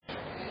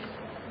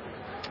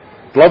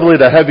Lovely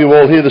to have you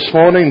all here this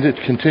morning to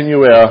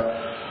continue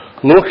our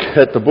look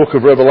at the book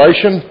of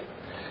Revelation.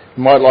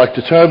 You might like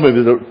to turn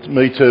with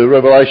me to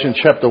Revelation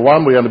chapter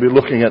 1. We're going to be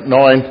looking at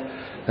 9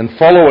 and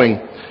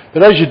following.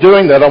 But as you're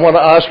doing that, I want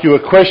to ask you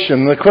a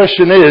question. The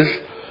question is,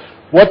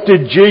 what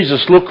did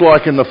Jesus look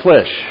like in the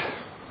flesh?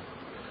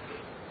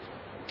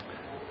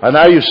 I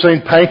know you've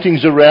seen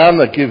paintings around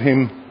that give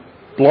him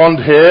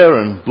blonde hair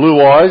and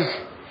blue eyes.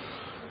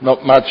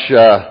 Not much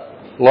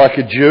like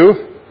a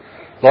Jew.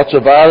 Lots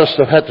of artists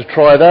have had to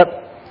try that.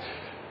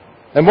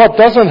 And what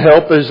doesn't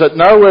help is that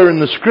nowhere in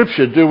the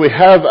scripture do we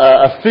have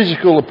a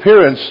physical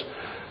appearance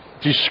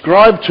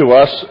described to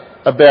us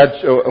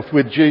about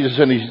with Jesus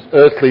and his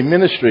earthly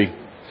ministry.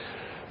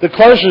 The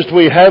closest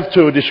we have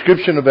to a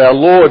description of our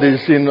Lord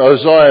is in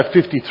Isaiah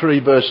 53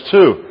 verse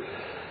 2,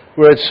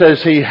 where it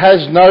says, "He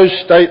has no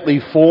stately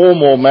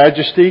form or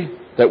majesty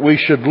that we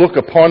should look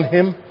upon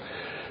him,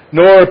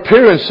 nor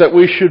appearance that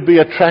we should be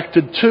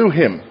attracted to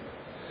him."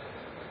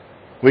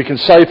 We can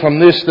say from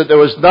this that there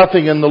was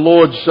nothing in the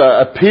Lord's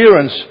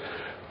appearance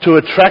to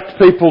attract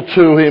people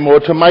to him or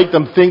to make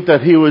them think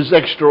that he was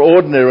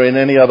extraordinary in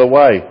any other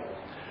way.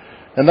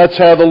 And that's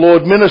how the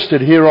Lord ministered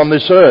here on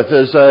this earth,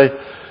 as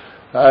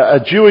a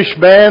Jewish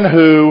man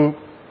who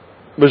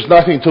was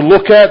nothing to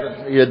look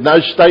at. He had no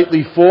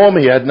stately form,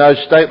 he had no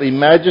stately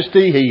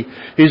majesty,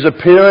 his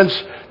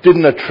appearance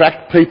didn't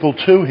attract people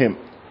to him.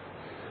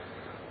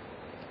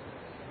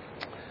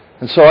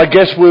 And so I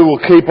guess we will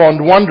keep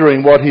on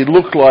wondering what he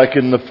looked like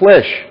in the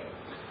flesh.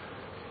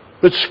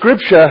 But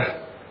Scripture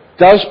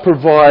does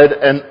provide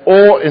an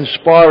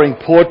awe-inspiring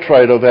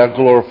portrait of our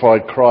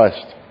glorified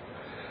Christ.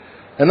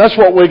 And that's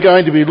what we're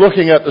going to be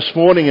looking at this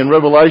morning in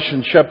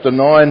Revelation chapter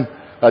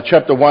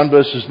 1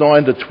 verses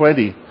 9 to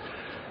 20.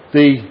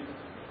 The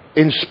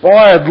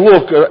inspired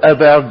look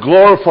of our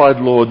glorified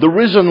Lord, the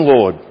risen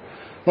Lord.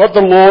 Not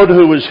the Lord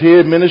who was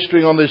here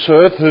ministering on this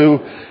earth,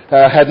 who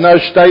had no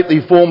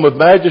stately form of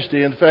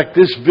majesty. In fact,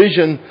 this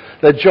vision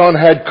that John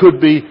had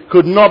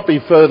could not be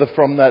further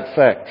from that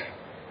fact.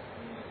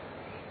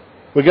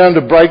 We're going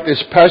to break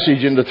this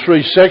passage into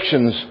 3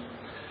 sections.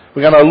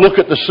 We're going to look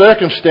at the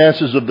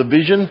circumstances of the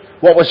vision,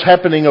 what was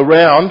happening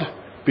around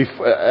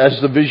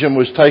as the vision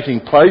was taking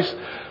place.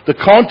 The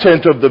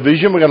content of the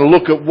vision, we're going to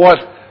look at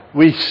what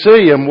we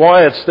see and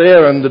why it's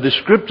there and the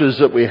descriptors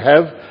that we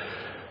have.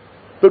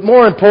 But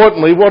more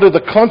importantly, what are the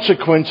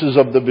consequences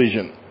of the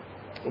vision?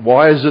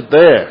 Why is it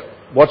there?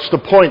 What's the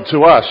point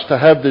to us to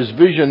have this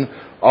vision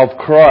of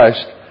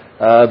Christ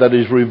that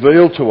is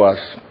revealed to us?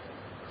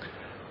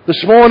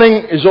 This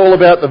morning is all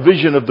about the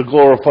vision of the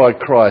glorified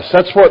Christ.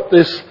 That's what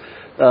this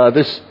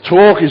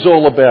talk is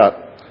all about.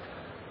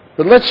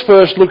 But let's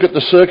first look at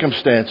the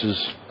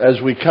circumstances as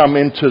we come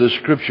into the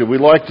Scripture. We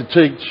like to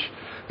teach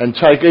and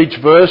take each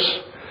verse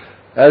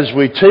as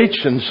we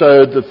teach, and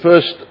so the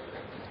first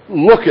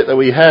look at that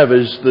we have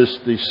is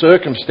the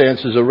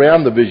circumstances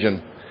around the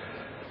vision.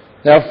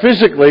 Now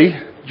physically,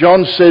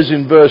 John says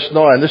in verse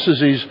 9, this is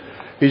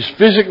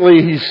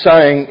he's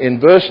saying in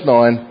verse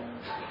 9,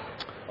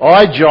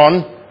 "I,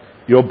 John,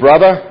 your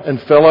brother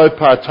and fellow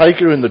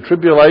partaker in the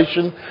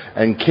tribulation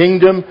and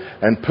kingdom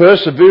and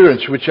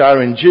perseverance which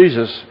are in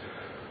Jesus,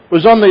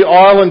 was on the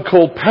island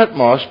called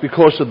Patmos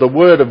because of the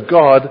word of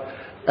God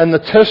and the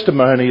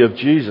testimony of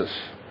Jesus."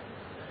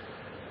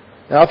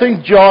 Now I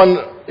think John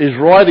is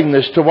writing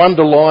this to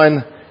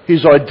underline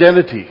his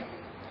identity.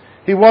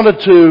 He wanted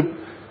to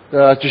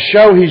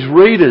show his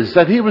readers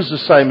that he was the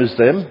same as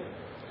them.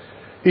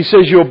 He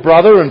says, "Your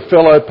brother and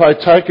fellow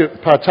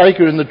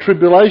partaker in the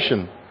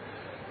tribulation."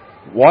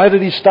 Why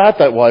did he start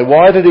that way?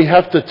 Why did he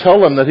have to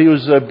tell them that he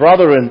was their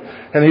brother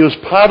and he was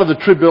part of the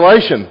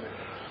tribulation?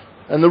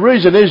 And the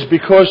reason is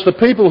because the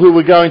people who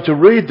were going to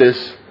read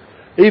this,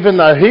 even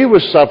though he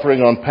was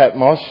suffering on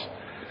Patmos,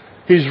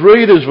 his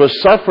readers were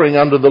suffering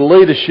under the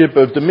leadership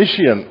of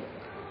Domitian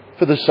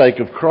for the sake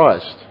of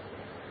Christ.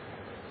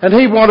 And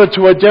he wanted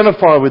to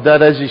identify with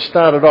that as he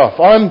started off.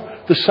 I'm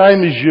the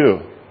same as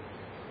you.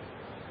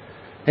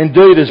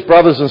 Indeed, as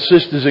brothers and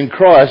sisters in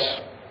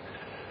Christ,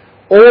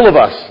 all of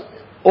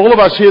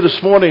us here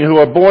this morning who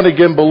are born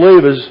again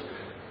believers,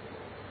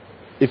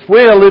 if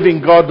we are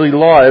living godly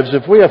lives,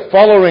 if we are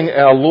following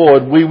our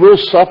Lord, we will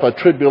suffer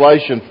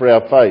tribulation for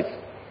our faith.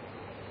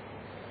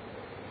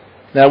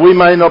 Now, we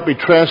may not be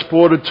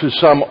transported to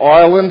some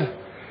island,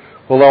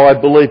 although I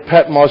believe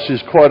Patmos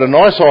is quite a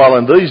nice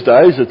island these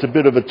days. It's a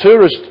bit of a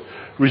tourist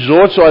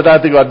resort, so I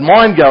don't think I'd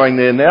mind going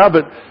there now,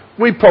 but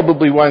we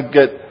probably won't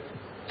get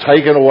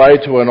taken away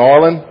to an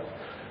island.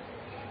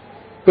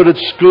 But at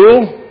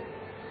school,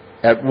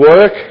 at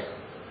work,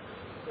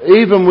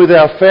 even with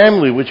our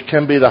family, which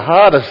can be the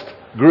hardest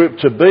group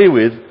to be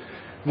with,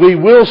 we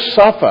will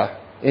suffer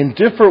in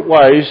different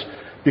ways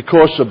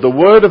because of the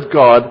Word of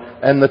God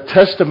and the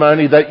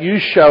testimony that you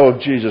show of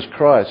Jesus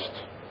Christ.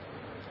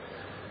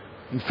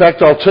 In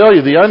fact, I'll tell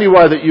you, the only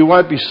way that you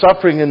won't be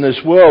suffering in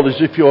this world is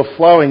if you're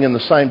flowing in the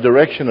same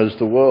direction as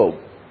the world.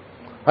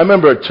 I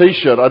remember a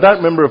T-shirt. I don't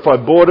remember if I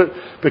bought it,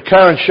 but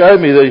Karen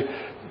showed me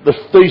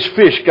these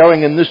fish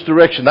going in this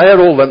direction. They had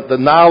all the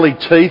gnarly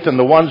teeth and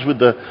the ones with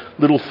the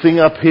little thing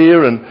up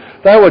here, and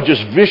they were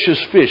just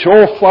vicious fish,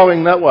 all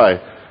flowing that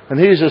way. And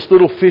here's this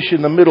little fish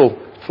in the middle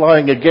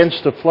flowing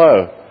against the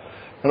flow.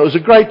 And it was a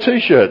great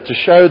T-shirt to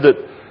show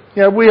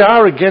that, we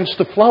are against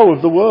the flow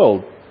of the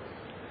world.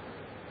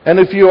 And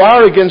if you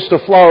are against the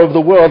flow of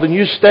the world and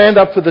you stand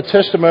up for the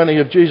testimony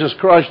of Jesus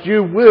Christ,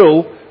 you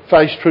will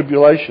face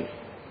tribulation.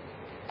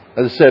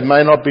 As I said, it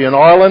may not be an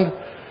island,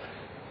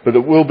 but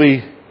it will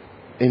be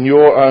in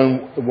your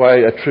own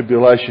way a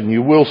tribulation.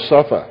 You will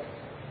suffer.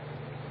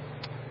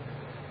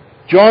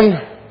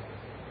 John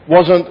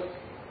wasn't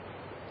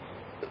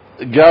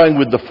going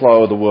with the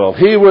flow of the world.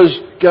 He was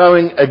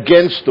going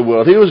against the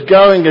world. He was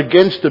going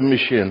against the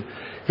mission.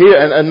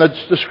 And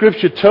the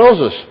scripture tells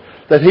us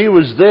that he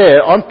was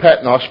there on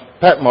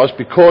Patmos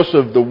because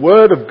of the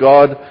word of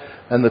God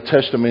and the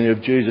testimony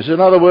of Jesus. In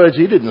other words,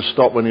 he didn't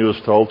stop when he was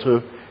told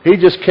to. He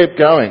just kept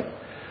going.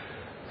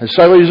 And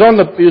so he was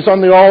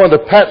on the island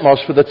of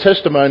Patmos for the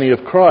testimony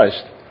of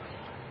Christ.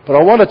 But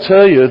I want to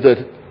tell you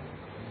that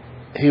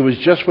he was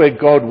just where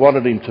God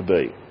wanted him to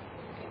be.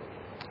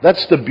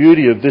 That's the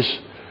beauty of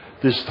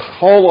this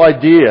whole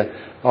idea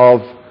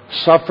of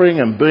suffering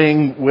and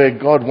being where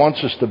God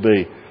wants us to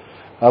be.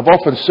 I've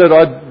often said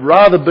I'd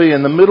rather be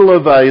in the middle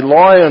of a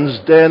lion's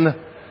den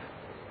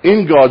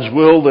in God's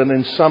will than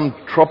in some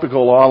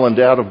tropical island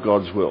out of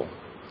God's will.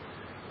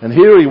 And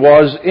here he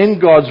was in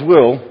God's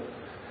will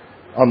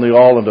on the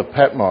island of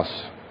Patmos.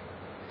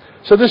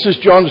 So this is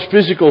John's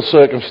physical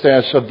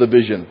circumstance of the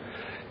vision.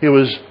 He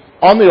was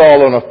on the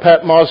island of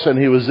Patmos, and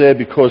he was there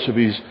because of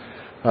his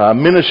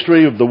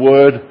ministry of the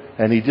word,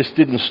 and he just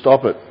didn't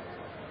stop it.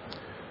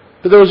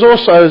 But there was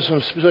also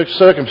some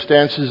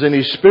circumstances in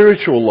his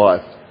spiritual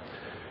life,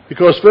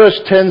 because verse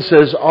 10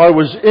 says, I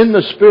was in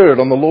the Spirit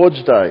on the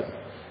Lord's day.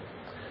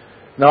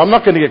 Now, I'm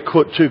not going to get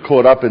too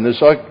caught up in this.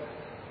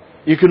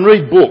 You can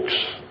read books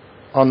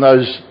on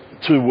those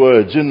two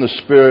words, in the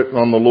Spirit and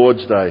on the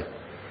Lord's day.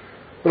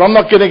 But I'm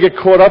not going to get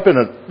caught up in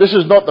it. This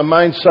is not the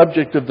main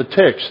subject of the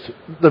text.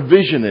 The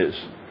vision is.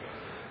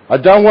 I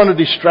don't want to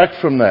distract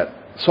from that.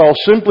 So I'll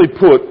simply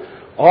put,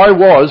 I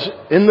was,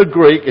 in the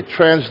Greek, it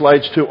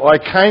translates to, I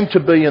came to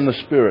be in the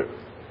Spirit.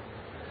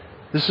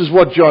 This is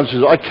what John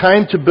says, I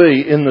came to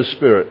be in the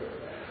Spirit.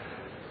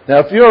 Now,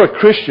 if you're a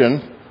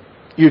Christian,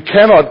 you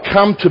cannot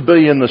come to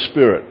be in the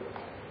Spirit.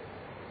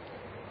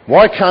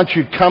 Why can't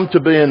you come to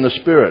be in the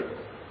Spirit?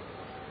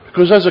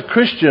 Because as a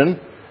Christian,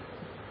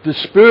 the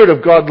Spirit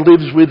of God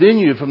lives within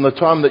you from the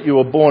time that you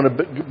were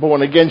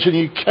born again, and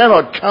you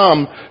cannot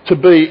come to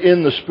be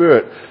in the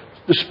Spirit.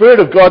 The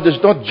Spirit of God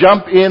does not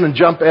jump in and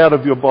jump out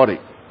of your body.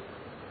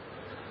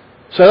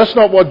 So that's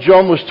not what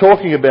John was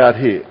talking about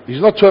here.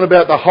 He's not talking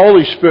about the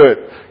Holy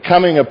Spirit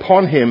coming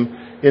upon him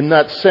in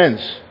that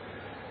sense.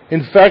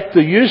 In fact,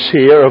 the use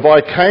here of I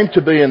came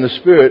to be in the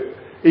Spirit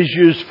is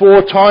used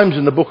 4 times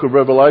in the book of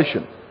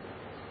Revelation.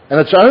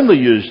 And it's only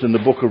used in the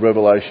book of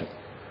Revelation.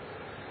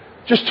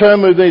 Just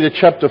turn with me to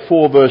chapter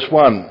 4, verse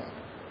 1.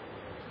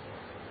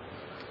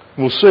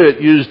 We'll see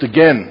it used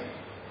again.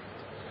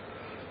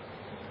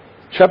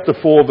 Chapter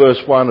 4,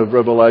 verse 1 of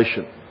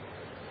Revelation.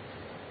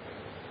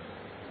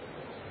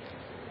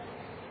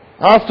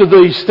 After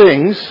these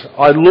things,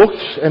 I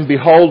looked, and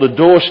behold, a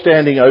door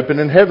standing open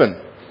in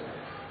heaven.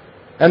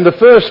 And the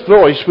first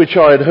voice, which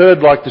I had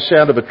heard like the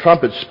sound of a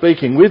trumpet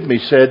speaking with me,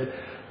 said,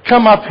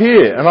 Come up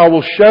here, and I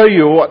will show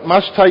you what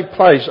must take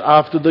place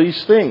after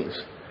these things.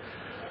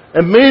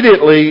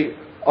 Immediately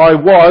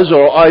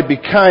I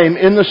became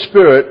in the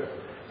Spirit,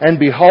 and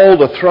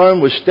behold, a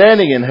throne was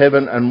standing in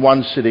heaven, and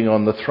one sitting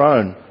on the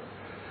throne.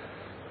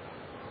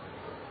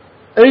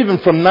 Even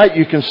from that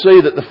you can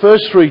see that the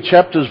first 3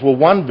 chapters were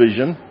one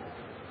vision.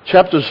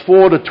 Chapters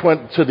 4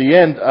 to the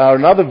end are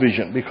another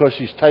vision, because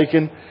he's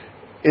taken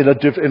in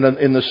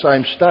the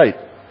same state.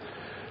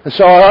 And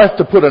so I have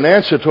to put an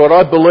answer to it.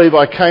 I believe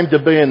I came to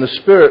be in the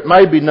Spirit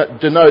maybe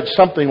denotes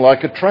something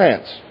like a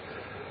trance.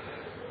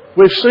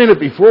 We've seen it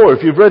before.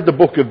 If you've read the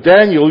book of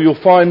Daniel, you'll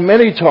find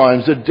many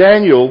times that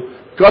Daniel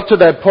got to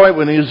that point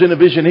when he was in a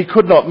vision, he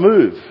could not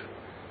move.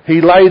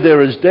 He lay there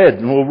as dead,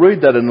 and we'll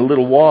read that in a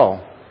little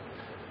while.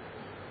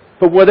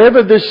 But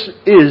whatever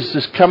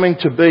this coming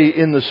to be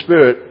in the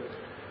Spirit,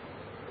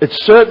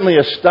 it's certainly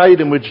a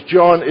state in which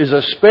John is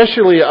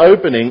especially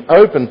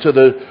open to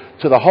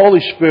the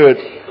Holy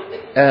Spirit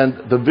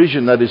and the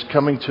vision that is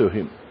coming to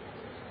him.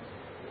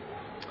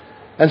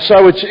 And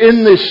so it's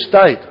in this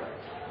state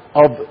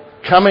of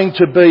coming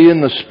to be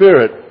in the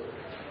Spirit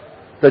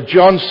that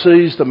John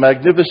sees the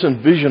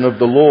magnificent vision of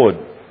the Lord.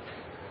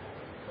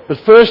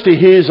 But first he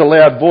hears a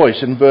loud voice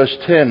in verse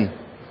 10.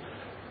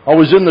 I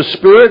was in the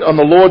Spirit on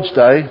the Lord's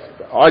day.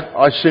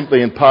 I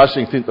simply in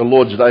passing think the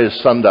Lord's day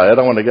is Sunday. I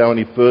don't want to go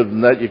any further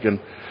than that. You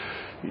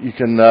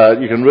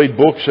can read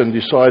books and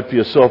decide for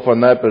yourself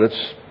on that, but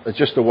it's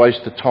just a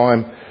waste of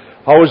time.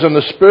 I was in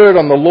the Spirit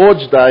on the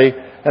Lord's day,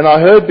 and I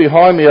heard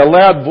behind me a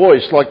loud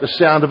voice like the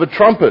sound of a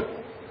trumpet.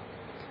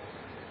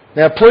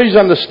 Now please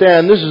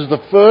understand, this is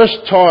the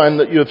first time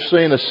that you have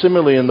seen a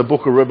simile in the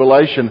book of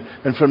Revelation,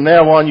 and from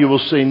now on you will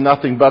see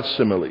nothing but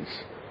similes.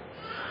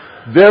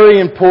 Very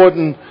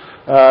important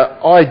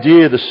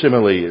idea the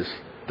simile is.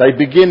 They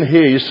begin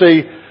here. You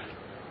see,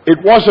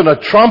 it wasn't a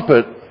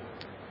trumpet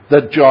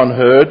that John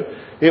heard,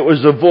 it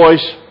was a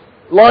voice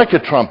like a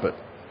trumpet.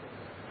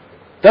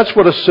 That's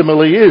what a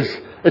simile is.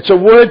 It's a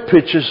word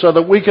picture so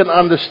that we can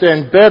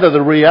understand better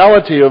the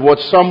reality of what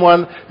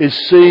someone is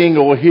seeing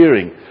or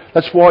hearing.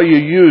 That's why you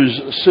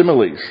use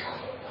similes.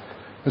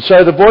 And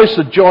so the voice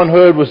that John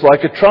heard was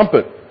like a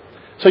trumpet.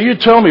 So you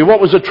tell me, what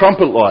was a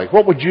trumpet like?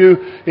 What would you,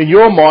 in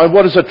your mind,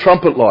 what is a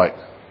trumpet like?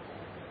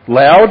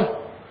 Loud?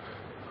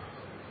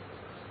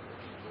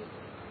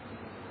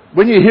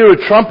 When you hear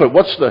a trumpet,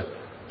 what's the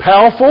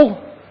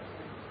powerful?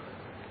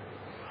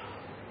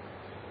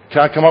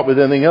 Can't come up with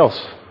anything else.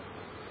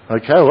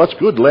 Okay, well that's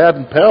good, loud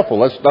and powerful.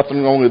 There's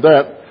nothing wrong with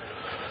that.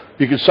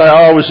 You could say,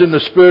 I was in the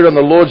Spirit on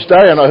the Lord's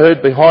day and I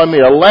heard behind me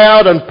a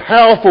loud and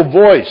powerful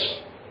voice.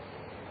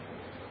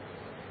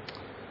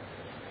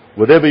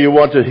 Whatever you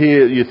want to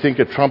hear, you think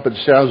a trumpet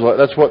sounds like,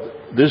 that's what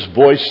this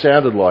voice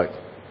sounded like.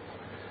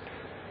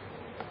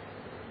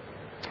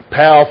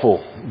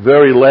 Powerful,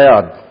 very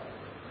loud.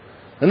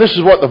 And this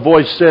is what the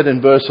voice said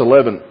in verse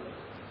 11.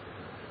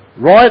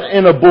 Write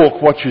in a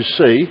book what you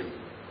see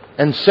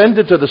and send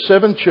it to the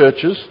 7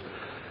 churches,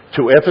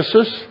 to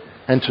Ephesus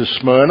and to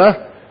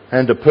Smyrna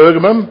and to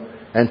Pergamum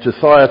and to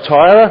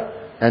Thyatira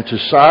and to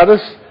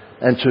Sardis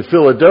and to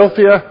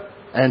Philadelphia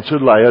and to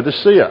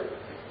Laodicea.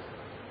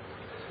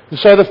 And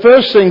so the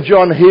first thing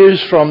John hears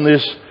from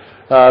this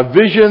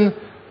vision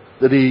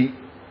that he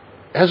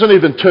hasn't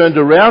even turned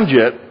around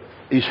yet,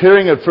 he's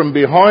hearing it from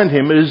behind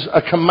him, is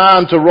a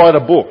command to write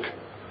a book.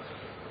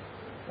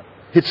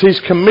 It's his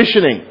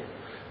commissioning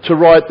to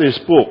write this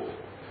book,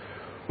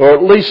 or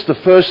at least the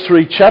first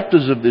 3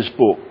 chapters of this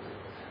book.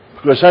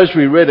 Because as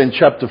we read in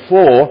chapter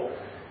 4,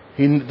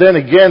 he then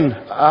again,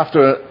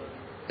 after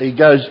he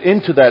goes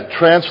into that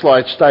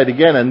trance-like state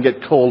again and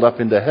get called up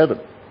into heaven.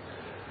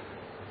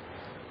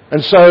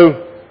 And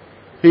so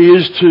he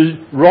is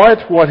to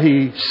write what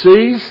he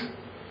sees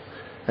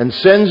and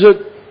send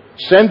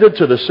it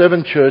to the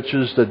 7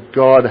 churches that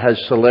God has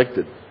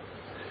selected.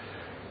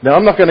 Now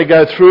I'm not going to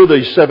go through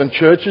these 7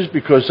 churches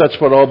because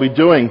that's what I'll be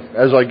doing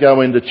as I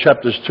go into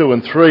chapters 2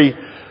 and 3.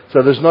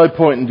 So there's no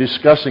point in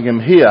discussing them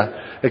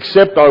here,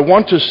 except I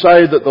want to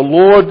say that the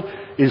Lord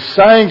is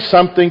saying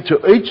something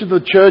to each of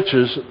the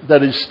churches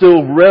that is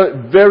still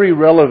very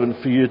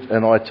relevant for you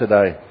and I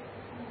today.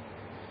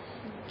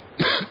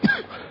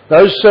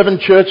 Those 7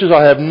 churches,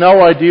 I have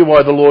no idea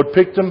why the Lord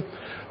picked them.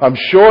 I'm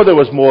sure there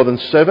was more than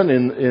 7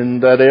 in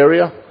that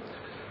area.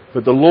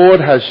 But the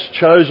Lord has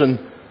chosen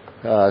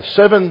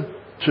 7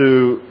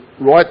 to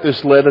write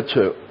this letter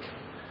to.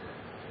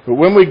 But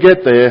when we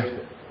get there,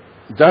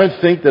 don't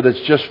think that it's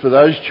just for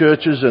those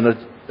churches, and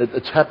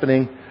it's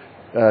happening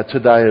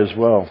today as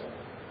well.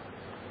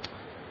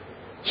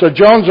 So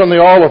John's on the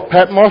Isle of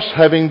Patmos,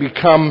 having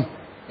become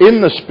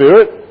in the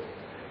Spirit,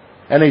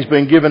 and he's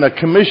been given a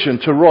commission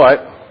to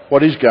write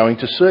what he's going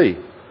to see.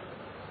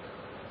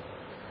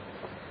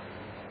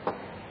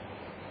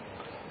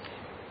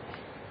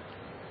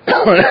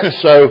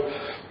 So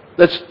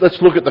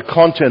let's look at the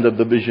content of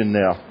the vision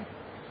now.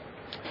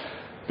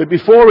 But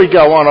before we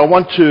go on, I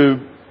want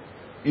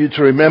you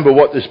to remember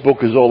what this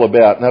book is all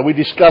about. Now, we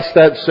discussed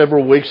that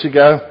several weeks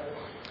ago.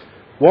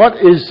 What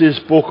is this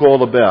book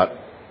all about?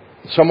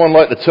 Someone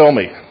like to tell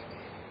me.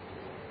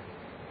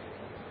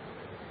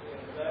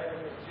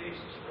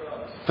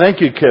 Thank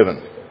you,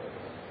 Kevin.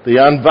 The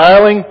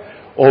unveiling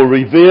or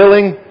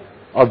revealing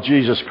of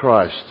Jesus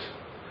Christ.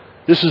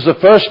 This is the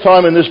first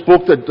time in this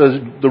book that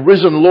the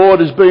risen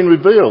Lord has been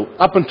revealed.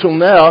 Up until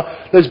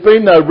now, there's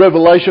been no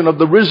revelation of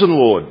the risen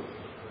Lord.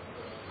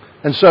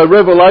 And so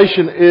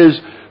Revelation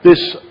is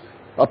this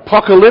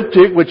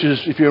apocalyptic, which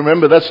is, if you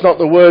remember, that's not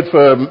the word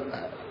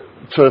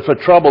for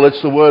trouble,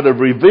 it's the word of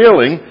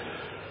revealing.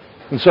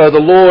 And so the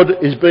Lord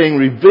is being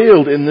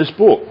revealed in this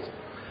book.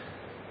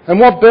 And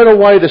what better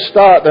way to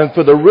start than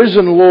for the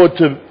risen Lord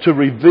to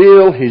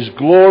reveal His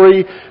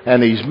glory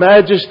and His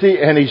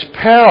majesty and His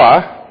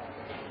power,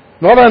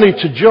 not only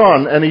to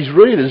John and his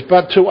readers,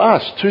 but to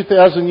us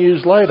 2,000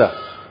 years later.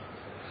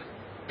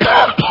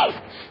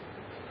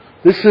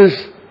 This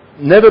has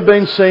never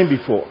been seen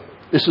before.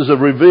 This is a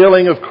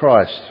revealing of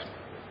Christ.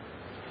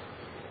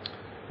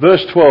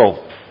 Verse 12.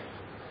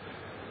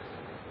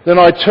 Then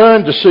I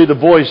turned to see the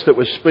voice that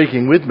was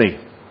speaking with me.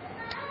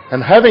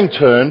 And having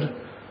turned,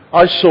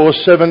 I saw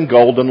 7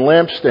 golden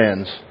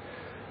lampstands.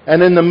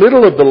 And in the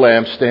middle of the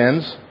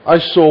lampstands, I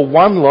saw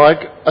one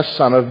like a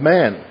son of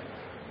man,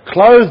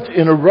 clothed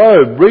in a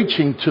robe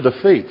reaching to the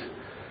feet,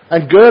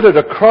 and girded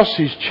across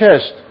his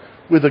chest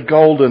with a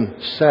golden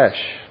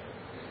sash.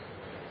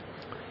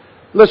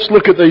 Let's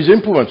look at these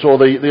implements, or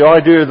the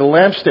idea of the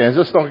lampstands.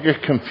 Let's not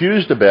get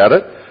confused about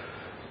it,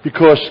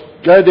 because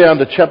go down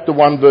to chapter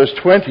 1, verse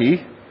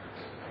 20,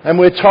 and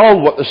we're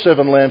told what the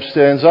 7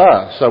 lampstands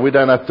are, so we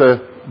don't have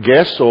to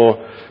guess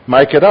or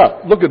make it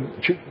up. Look at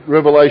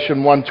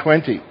Revelation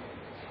 1:20.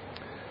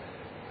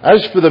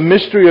 As for the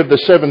mystery of the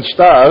 7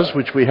 stars,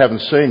 which we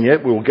haven't seen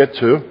yet, we'll get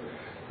to,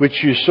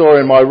 which you saw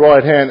in my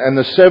right hand, and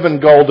the 7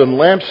 golden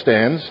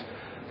lampstands,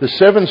 the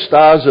 7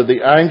 stars are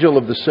the angel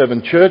of the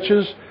 7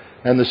 churches,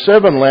 and the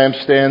 7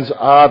 lampstands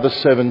are the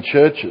 7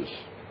 churches.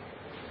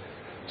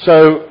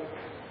 So,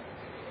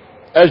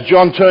 as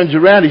John turns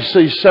around, he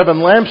sees 7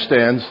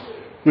 lampstands,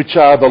 which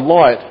are the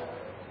light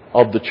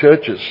of the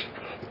churches.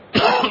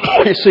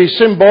 You see,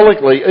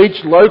 symbolically,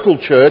 each local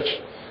church,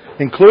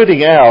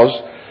 including ours,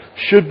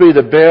 should be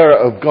the bearer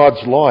of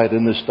God's light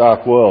in this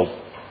dark world.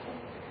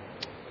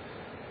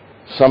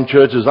 Some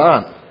churches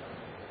aren't.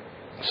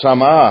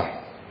 Some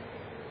are.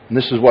 And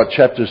this is what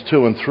chapters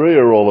 2 and 3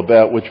 are all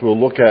about, which we'll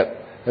look at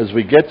as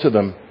we get to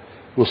them.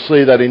 We'll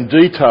see that in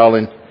detail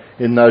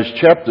in those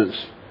chapters.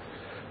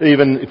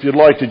 Even if you'd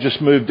like to just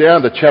move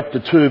down to chapter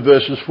 2,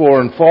 verses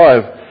 4 and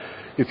 5,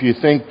 if you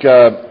think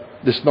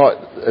it's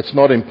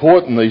not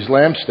important, these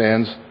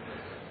lampstands.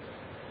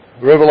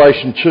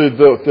 Revelation 2,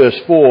 verse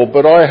 4,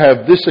 "But I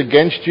have this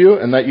against you,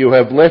 and that you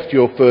have left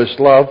your first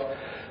love.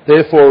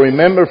 Therefore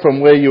remember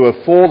from where you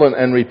have fallen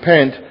and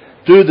repent.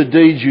 Do the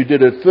deeds you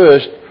did at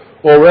first,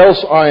 or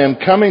else I am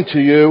coming to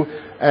you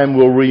and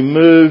will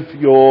remove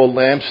your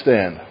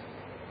lampstand."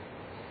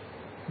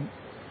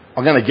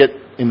 I'm going to get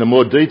into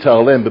more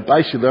detail then, but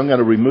basically I'm going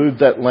to remove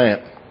that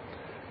lamp.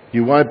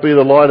 You won't be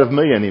the light of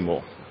me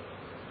anymore.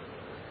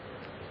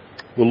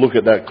 We'll look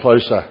at that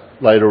closer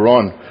later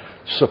on.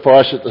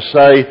 Suffice it to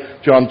say,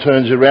 John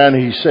turns around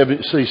and he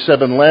sees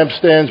 7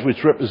 lampstands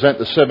which represent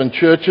the 7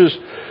 churches.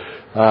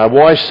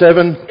 Why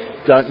 7?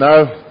 Don't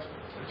know.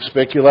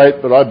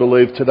 Speculate, but I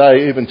believe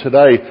today, even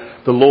today,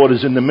 the Lord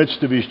is in the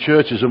midst of his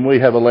churches and we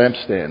have a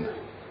lampstand.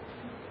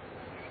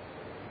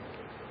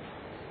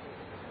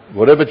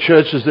 Whatever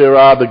churches there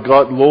are,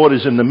 the Lord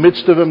is in the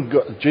midst of them.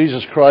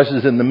 Jesus Christ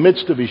is in the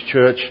midst of his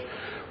church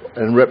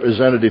and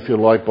represented, if you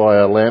like, by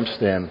a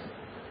lampstand.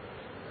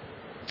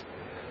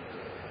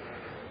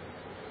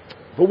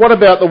 But what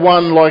about the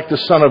one like the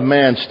Son of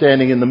Man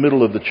standing in the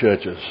middle of the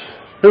churches?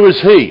 Who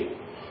is he?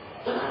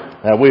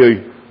 Now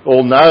we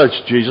all know it's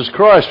Jesus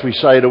Christ, we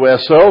say to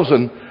ourselves,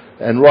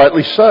 and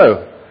rightly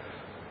so.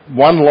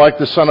 One like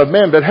the Son of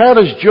Man. But how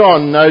does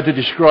John know to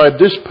describe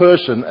this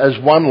person as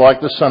one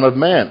like the Son of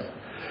Man?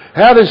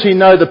 How does he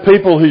know the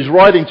people he's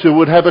writing to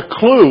would have a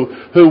clue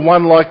who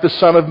one like the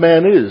Son of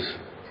Man is?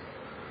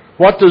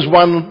 What does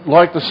one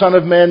like the Son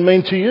of Man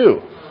mean to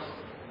you?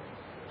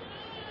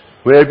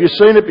 Where have you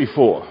seen it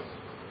before?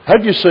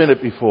 Have you seen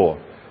it before?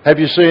 Have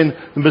you seen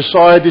the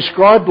Messiah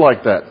described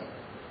like that?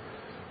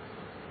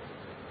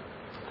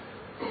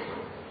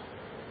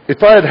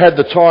 If I had had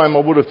the time, I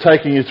would have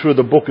taken you through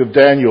the book of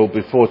Daniel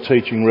before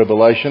teaching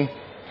Revelation.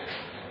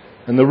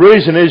 And the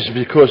reason is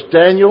because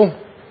Daniel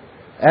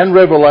and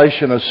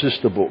Revelation are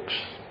sister books.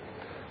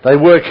 They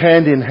work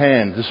hand in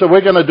hand. And so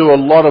we're going to do a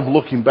lot of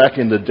looking back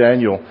into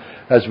Daniel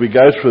as we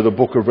go through the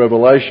book of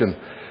Revelation.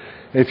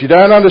 If you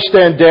don't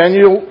understand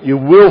Daniel, you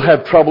will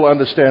have trouble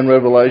understanding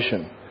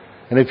Revelation.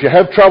 And if you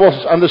have trouble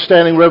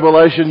understanding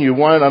Revelation, you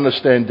won't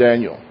understand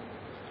Daniel.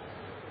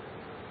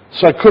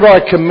 So could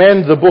I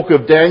commend the book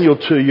of Daniel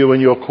to you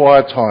in your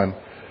quiet time?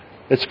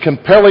 It's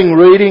compelling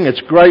reading, it's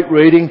great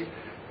reading,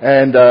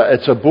 and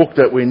it's a book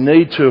that we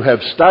need to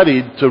have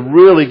studied to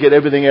really get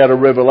everything out of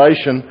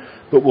Revelation,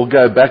 but we'll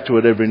go back to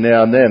it every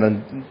now and then.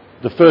 And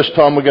the first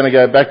time we're going to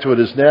go back to it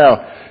is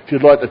now. If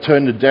you'd like to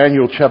turn to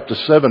Daniel chapter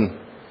 7.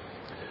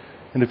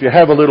 And if you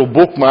have a little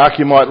bookmark,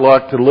 you might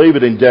like to leave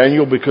it in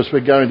Daniel because we're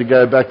going to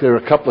go back there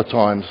a couple of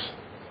times.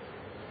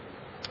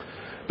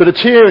 But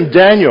it's here in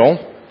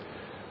Daniel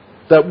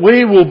that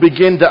we will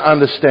begin to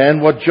understand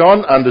what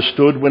John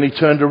understood when he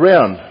turned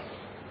around.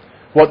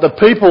 What the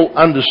people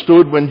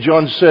understood when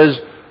John says,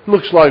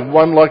 looks like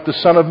one like the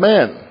Son of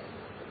Man.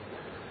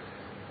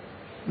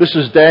 This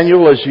is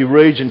Daniel as he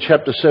reads in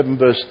chapter 7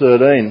 verse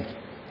 13.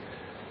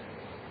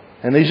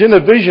 And he's in a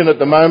vision at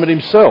the moment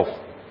himself.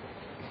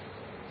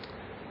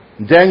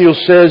 Daniel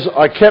says,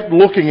 "I kept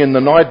looking in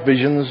the night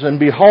visions, and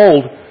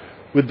behold,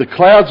 with the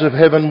clouds of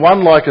heaven,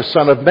 one like a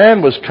Son of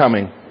Man was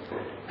coming.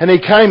 And he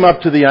came up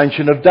to the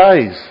Ancient of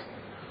Days."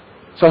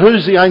 So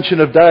who's the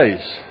Ancient of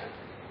Days?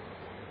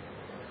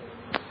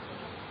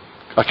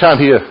 I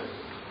can't hear.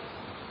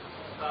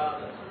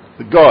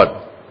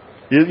 God.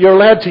 You're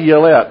allowed to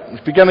yell out.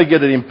 If you're going to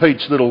get an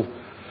impeached little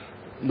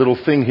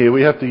thing here,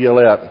 we have to yell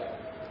out.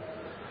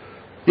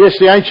 Yes,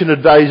 the Ancient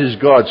of Days is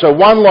God. So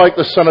one like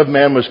the Son of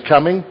Man was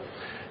coming.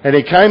 And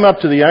he came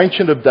up to the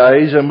Ancient of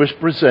Days and was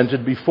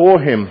presented before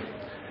him.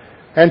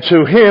 And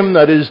to him,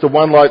 that is the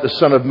one like the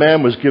Son of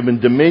Man, was given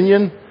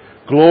dominion,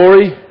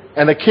 glory,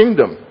 and a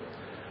kingdom,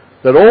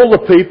 that all the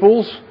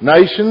peoples,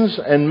 nations,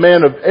 and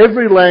men of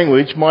every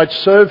language might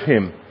serve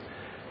him.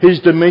 His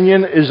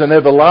dominion is an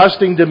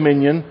everlasting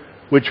dominion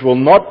which will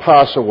not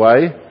pass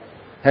away,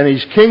 and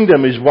his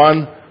kingdom is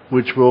one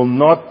which will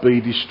not be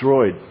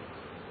destroyed.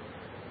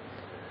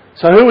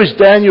 So who is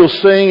Daniel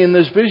seeing in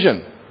this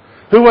vision?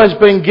 Who has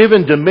been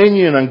given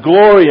dominion and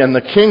glory and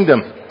the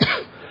kingdom?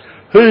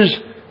 Whose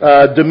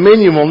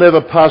dominion will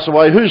never pass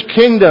away? Whose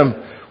kingdom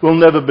will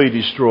never be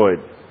destroyed?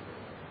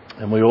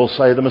 And we all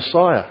say the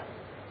Messiah.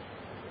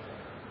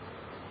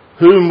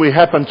 Whom we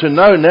happen to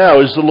know now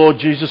is the Lord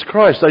Jesus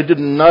Christ. They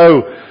didn't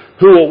know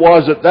who it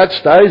was at that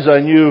stage.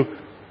 They knew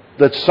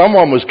that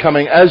someone was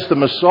coming as the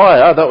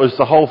Messiah. That was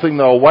the whole thing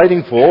they were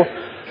waiting for.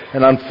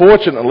 And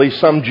unfortunately,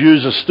 some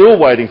Jews are still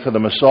waiting for the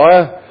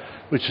Messiah,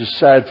 which is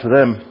sad for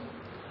them.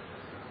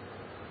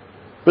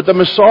 But the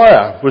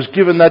Messiah was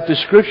given that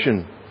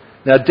description.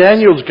 Now,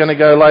 Daniel's going to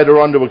go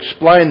later on to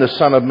explain the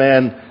Son of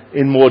Man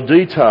in more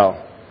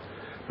detail.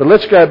 But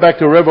let's go back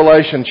to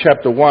Revelation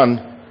chapter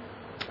 1.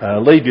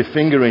 Leave your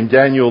finger in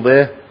Daniel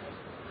there.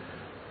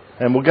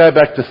 And we'll go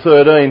back to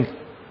 13.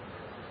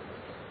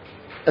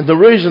 And the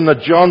reason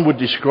that John would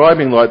describe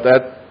him like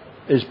that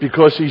is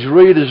because his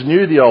readers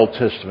knew the Old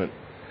Testament.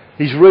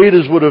 His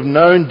readers would have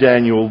known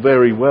Daniel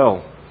very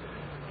well,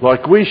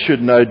 like we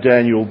should know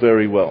Daniel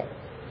very well.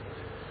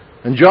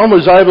 And John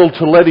was able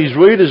to let his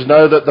readers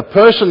know that the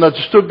person that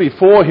stood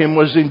before him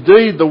was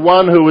indeed the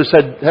one who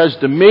has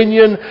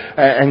dominion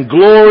and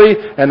glory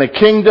and a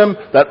kingdom,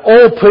 that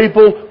all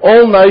people,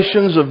 all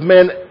nations of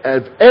men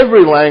of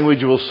every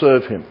language will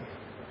serve him.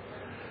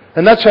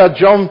 And that's how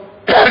John,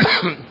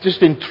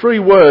 just in 3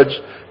 words,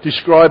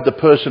 described the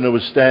person who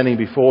was standing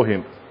before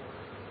him.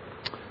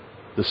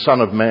 The Son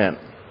of Man.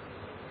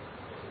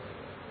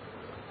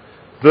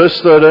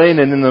 Verse 13,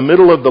 and in the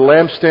middle of the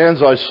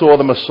lampstands I saw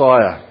the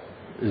Messiah.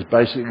 Is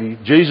basically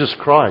Jesus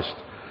Christ.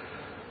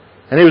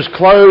 And he was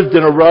clothed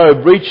in a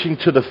robe reaching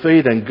to the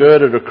feet and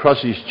girded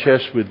across his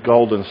chest with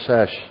golden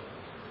sash.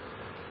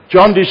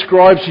 John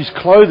describes his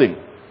clothing.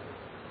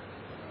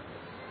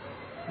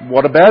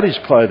 What about his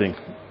clothing?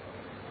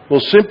 Well,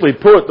 simply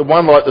put, the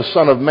one like the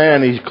Son of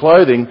Man, his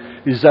clothing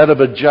is that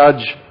of a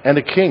judge and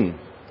a king.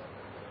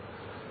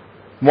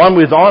 One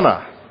with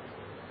honour.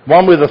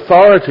 One with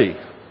authority.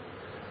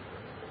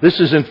 This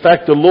is in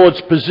fact the Lord's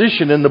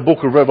position in the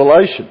book of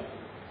Revelation.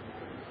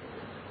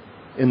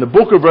 In the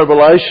book of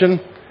Revelation,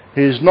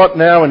 he is not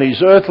now in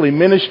his earthly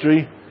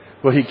ministry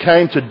where he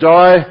came to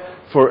die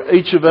for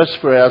each of us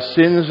for our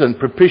sins and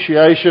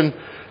propitiation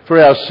for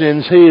our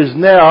sins. He is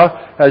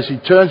now, as he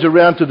turns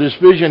around to this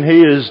vision,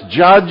 he is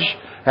judge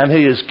and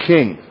he is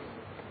king.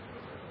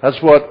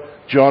 That's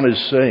what John is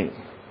seeing.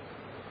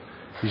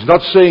 He's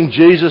not seeing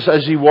Jesus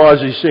as he was,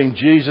 he's seeing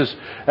Jesus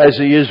as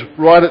he is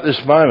right at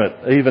this moment,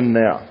 even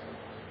now.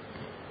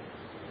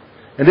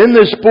 And in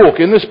this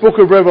book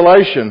of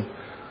Revelation,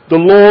 the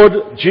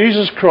Lord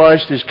Jesus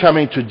Christ is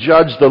coming to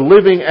judge the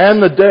living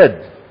and the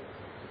dead,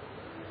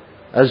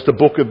 as the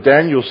book of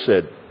Daniel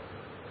said.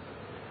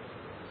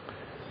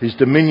 His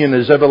dominion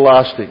is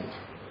everlasting.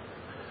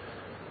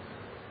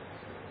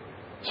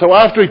 So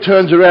after he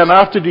turns around,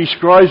 after he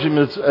describes him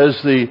as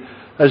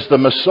the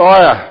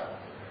Messiah,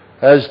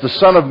 as the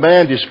Son of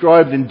Man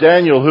described in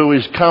Daniel, who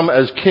is come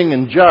as king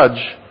and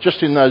judge,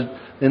 just in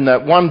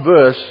that one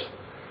verse,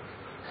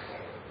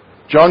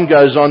 John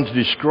goes on to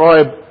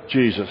describe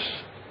Jesus.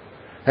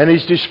 And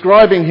he's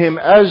describing him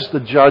as the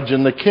judge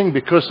and the king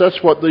because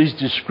that's what these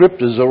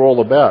descriptors are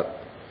all about.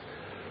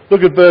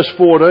 Look at verse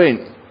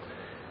 14.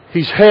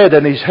 His head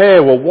and his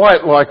hair were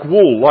white like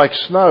wool, like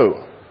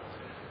snow.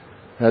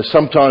 Now,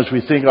 sometimes we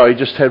think, he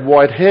just had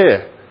white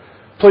hair.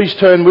 Please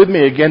turn with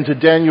me again to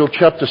Daniel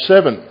chapter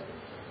 7.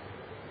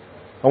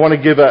 I want to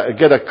get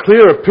a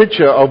clearer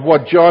picture of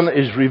what John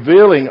is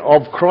revealing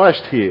of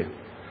Christ here.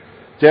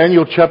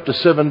 Daniel chapter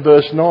 7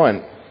 verse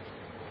 9.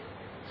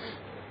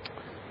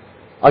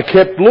 I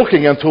kept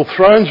looking until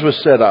thrones were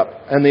set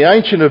up, and the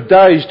Ancient of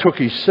Days took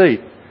his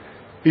seat.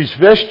 His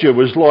vesture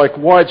was like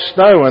white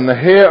snow, and the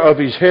hair of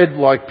his head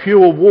like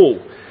pure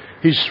wool.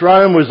 His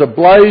throne was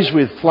ablaze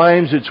with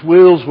flames, its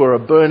wheels were a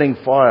burning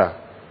fire.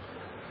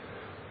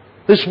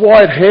 This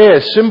white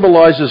hair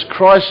symbolises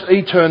Christ's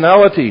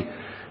eternality,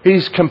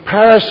 his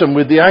comparison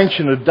with the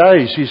Ancient of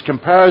Days, his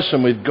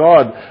comparison with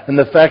God, and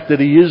the fact that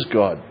he is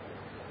God.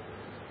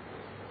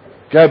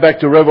 Go back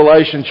to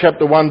Revelation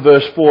chapter 1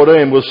 verse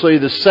 14. We'll see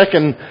the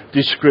second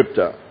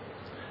descriptor.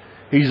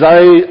 His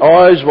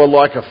eyes were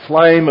like a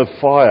flame of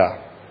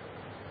fire.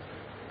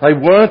 They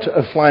weren't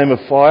a flame of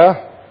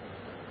fire.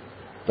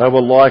 They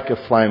were like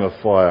a flame of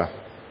fire.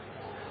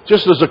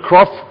 Just as a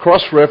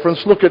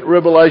cross-reference, look at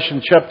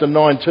Revelation chapter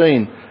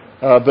 19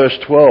 verse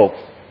 12.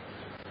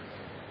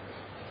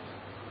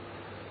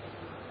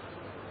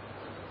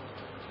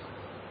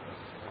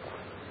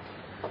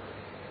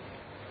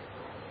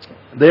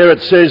 There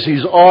it says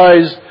his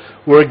eyes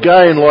were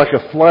again like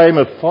a flame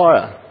of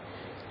fire.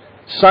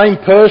 Same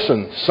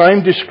person,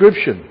 same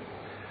description.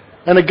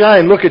 And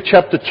again, look at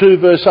chapter 2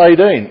 verse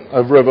 18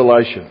 of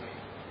Revelation.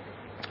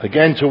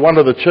 Again to one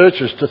of the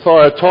churches, to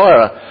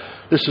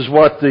Thyatira, this is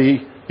what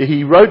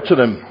he wrote to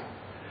them.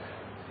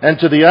 And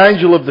to the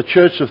angel of the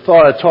church of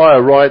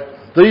Thyatira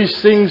write, these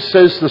things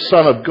says the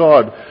Son of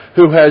God,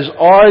 who has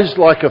eyes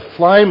like a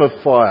flame of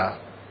fire.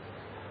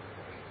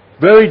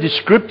 Very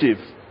descriptive.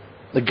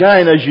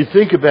 Again, as you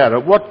think about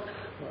it,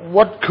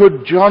 what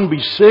could John be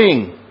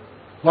seeing?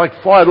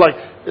 Like fire,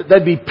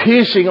 they'd be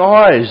piercing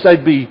eyes,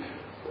 they'd be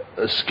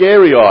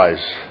scary eyes.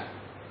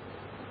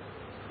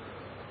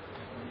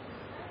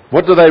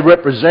 What do they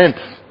represent?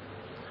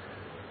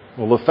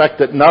 Well, the fact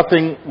that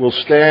nothing will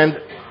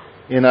stand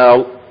in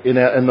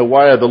the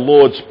way of the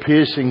Lord's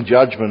piercing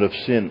judgment of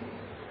sin.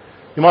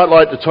 You might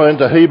like to turn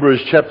to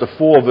Hebrews chapter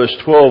 4 verse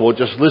 12, or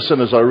just listen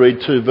as I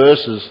read 2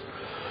 verses.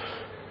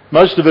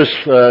 Most of us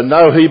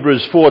know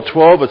Hebrews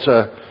 4:12. It's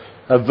a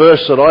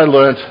verse that I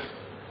learnt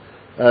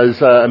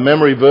as a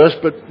memory verse,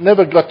 but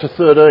never got to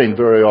 13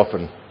 very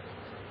often.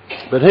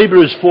 But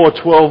Hebrews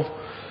 4:12,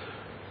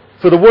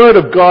 for the word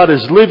of God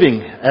is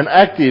living and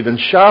active and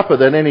sharper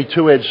than any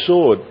two-edged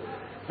sword,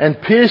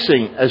 and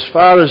piercing as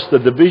far as the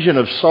division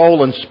of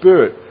soul and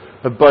spirit,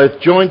 of both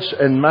joints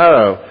and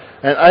marrow,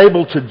 and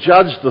able to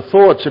judge the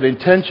thoughts and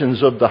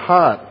intentions of the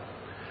heart.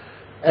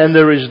 And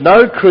there is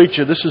no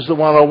creature, this is the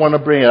one I want to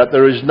bring out,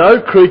 there is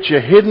no creature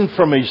hidden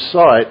from his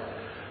sight,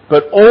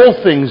 but all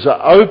things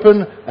are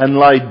open and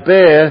laid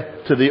bare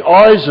to the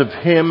eyes of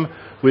him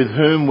with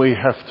whom we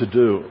have to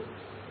do.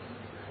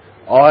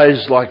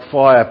 Eyes like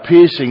fire,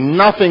 piercing,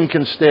 nothing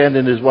can stand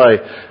in his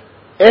way.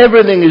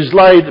 Everything is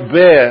laid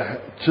bare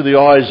to the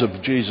eyes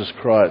of Jesus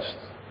Christ.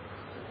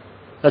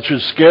 That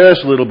should scare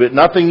us a little bit.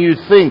 Nothing you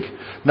think,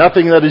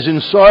 nothing that is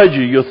inside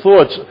you, your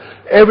thoughts,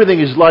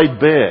 everything is laid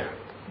bare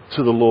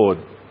to the Lord.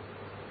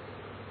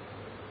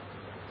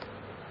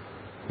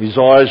 His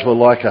eyes were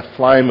like a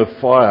flame of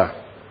fire.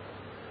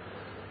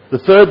 The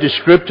third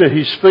descriptor,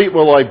 his feet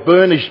were like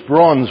burnished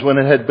bronze when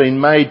it had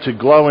been made to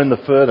glow in the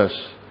furnace.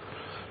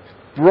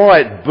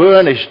 Bright,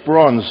 burnished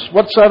bronze.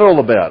 What's that all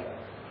about?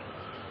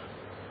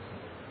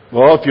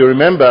 Well, if you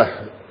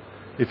remember,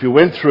 if you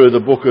went through the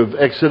book of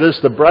Exodus,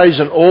 the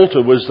brazen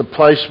altar was the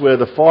place where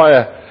the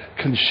fire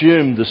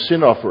consumed the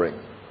sin offering.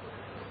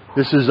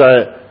 This is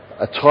a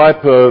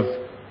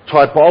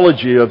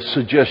typology of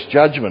suggest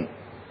judgment.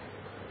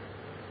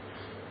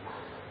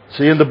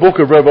 See, in the book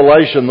of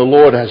Revelation, the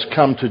Lord has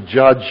come to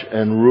judge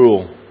and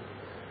rule.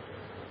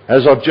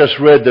 As I've just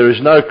read, there is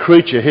no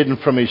creature hidden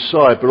from his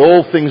sight, but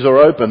all things are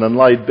open and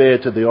laid bare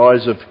to the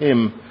eyes of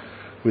him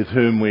with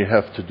whom we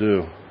have to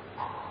do.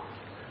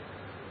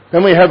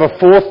 Then we have a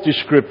fourth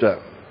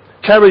descriptor.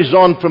 Carries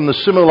on from the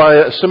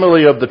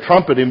simile of the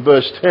trumpet in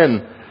verse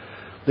 10.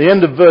 The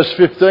end of verse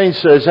 15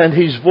 says, and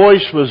his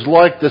voice was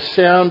like the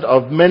sound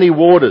of many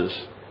waters.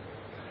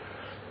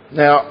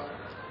 Now,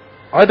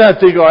 I don't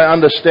think I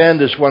understand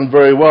this one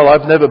very well.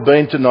 I've never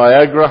been to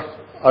Niagara.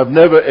 I've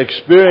never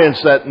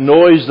experienced that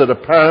noise that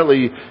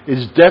apparently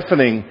is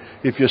deafening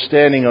if you're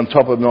standing on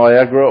top of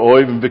Niagara, or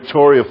even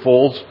Victoria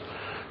Falls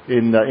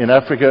in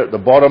Africa at the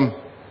bottom.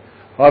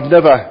 I've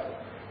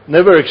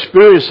never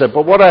experienced that,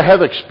 but what I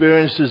have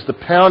experienced is the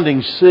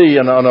pounding sea,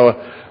 and on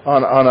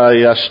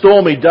a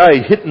stormy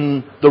day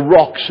hitting the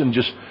rocks and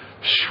just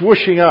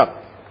swooshing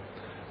up,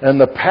 and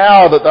the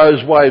power that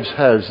those waves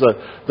has,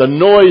 the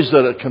noise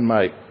that it can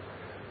make.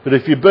 But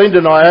if you've been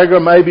to Niagara,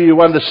 maybe you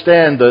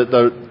understand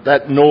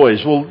that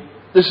noise. Well,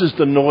 this is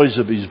the noise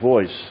of his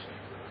voice.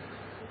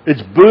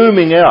 It's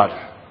booming out.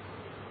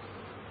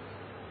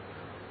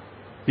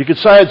 You could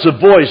say it's a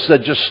voice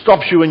that just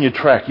stops you in your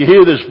track. You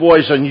hear this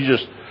voice and you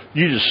just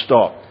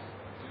stop.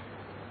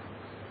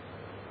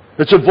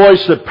 It's a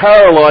voice that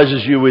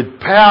paralyzes you with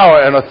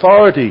power and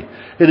authority.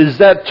 It is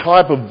that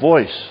type of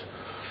voice.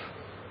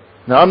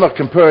 Now, I'm not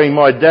comparing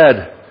my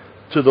dad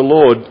to the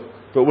Lord,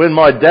 but when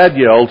my dad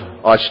yelled,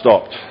 I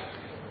stopped.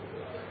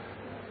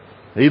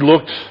 He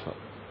looked,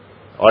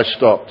 I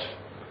stopped.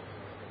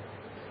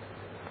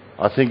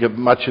 I think of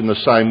much in the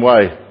same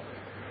way.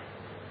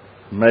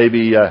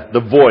 Maybe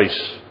the voice,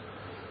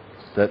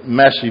 that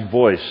massive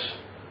voice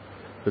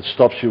that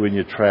stops you in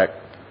your track.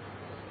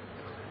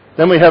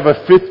 Then we have a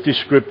fifth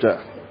descriptor.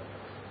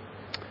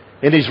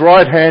 In his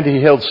right hand he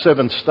held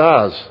 7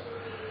 stars.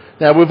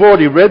 Now, we've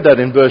already read that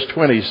in verse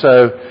 20,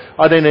 so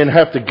I didn't even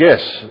have to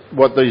guess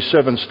what these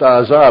 7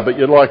 stars are. But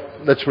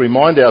let's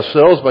remind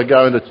ourselves by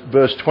going to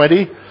verse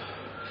 20.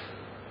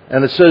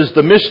 And it says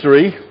the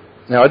mystery.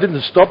 Now, I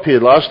didn't stop here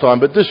last time,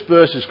 but this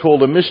verse is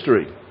called a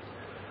mystery.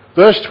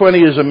 Verse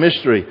 20 is a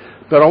mystery.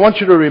 But I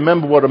want you to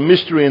remember what a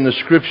mystery in the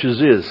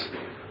Scriptures is.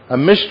 A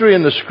mystery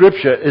in the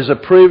Scripture is a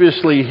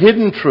previously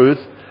hidden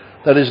truth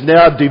that is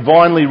now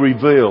divinely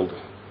revealed.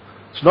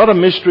 It's not a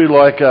mystery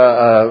like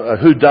a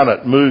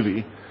whodunit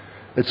movie.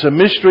 It's a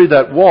mystery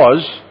that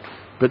was,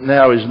 but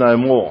now is no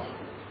more.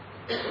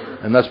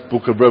 And that's the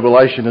book of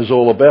Revelation is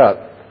all about.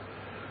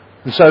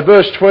 And so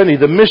verse 20,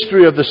 the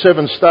mystery of the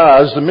 7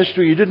 stars, the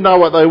mystery, you didn't know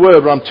what they were,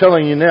 but I'm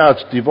telling you now,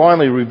 it's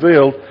divinely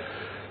revealed.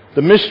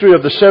 The mystery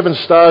of the 7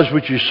 stars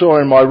which you saw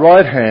in my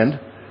right hand,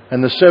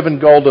 and the 7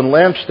 golden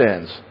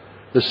lampstands.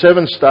 The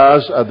 7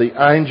 stars are the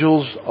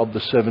angels of the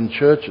 7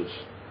 churches.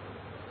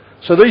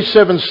 So these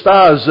 7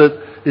 stars that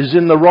is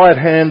in the right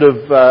hand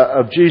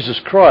of Jesus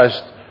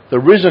Christ, the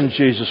risen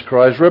Jesus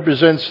Christ,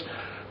 represents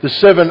the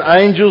 7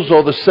 angels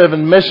or the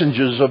 7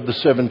 messengers of the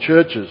 7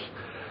 churches.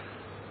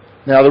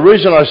 Now, the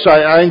reason I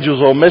say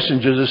angels or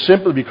messengers is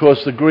simply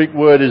because the Greek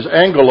word is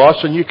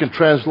angelos, and you can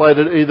translate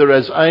it either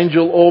as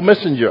angel or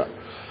messenger.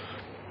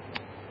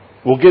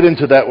 We'll get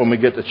into that when we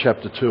get to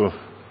chapter 2.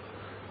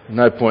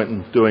 No point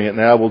in doing it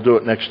now. We'll do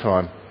it next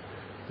time.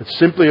 It's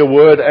simply a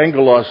word,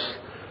 angelos,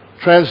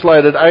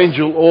 translated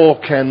angel or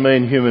can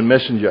mean human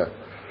messenger.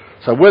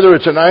 So whether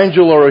it's an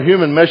angel or a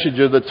human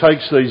messenger that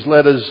takes these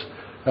letters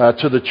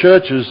to the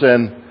churches,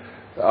 then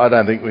I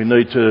don't think we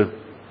need to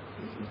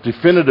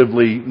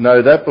definitively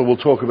know that, but we'll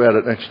talk about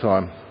it next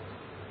time.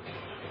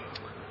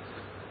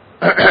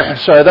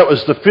 So that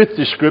was the fifth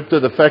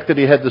descriptor, the fact that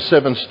he had the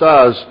 7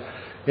 stars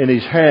in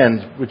his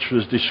hand, which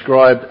was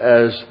described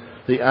as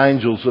the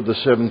angels of the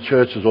 7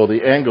 churches, or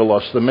the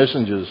angelos, the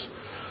messengers.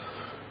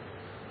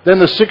 Then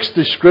the 6th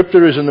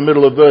descriptor is in the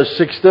middle of verse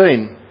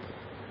 16.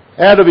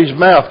 Out of his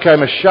mouth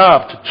came a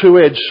sharp,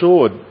 2-edged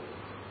sword.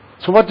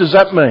 So what does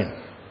that mean?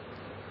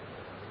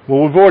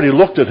 Well, we've already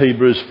looked at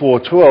Hebrews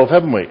 4:12,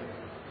 haven't we?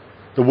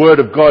 The word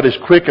of God is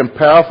quick and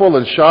powerful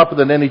and sharper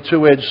than any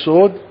 2-edged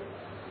sword.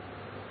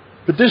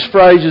 But this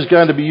phrase is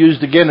going to be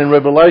used again in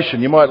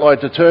Revelation. You might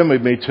like to turn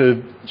with me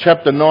to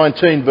chapter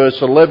 19,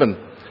 verse 11.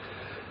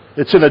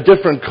 It's in a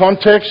different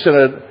context, and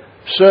it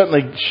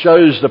certainly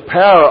shows the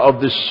power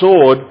of this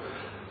sword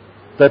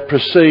that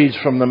proceeds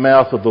from the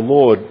mouth of the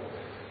Lord.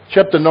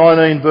 Chapter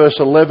 19, verse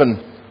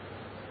 11.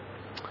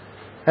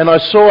 And I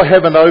saw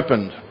heaven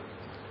opened,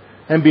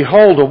 and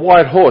behold, a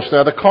white horse.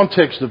 Now, the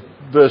context of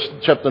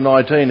chapter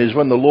 19 is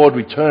when the Lord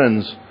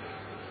returns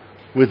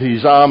with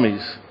his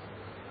armies.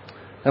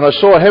 And I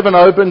saw heaven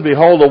opened,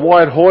 behold, a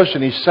white horse,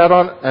 and he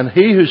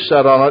who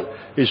sat on it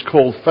is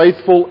called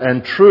Faithful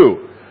and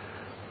True.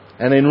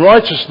 And in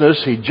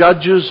righteousness he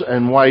judges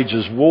and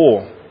wages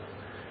war.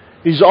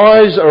 His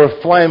eyes are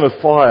a flame of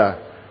fire,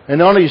 and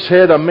on his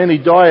head are many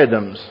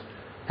diadems.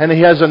 And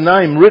he has a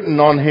name written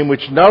on him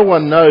which no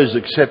one knows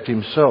except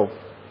himself.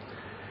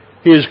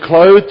 He is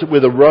clothed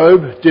with a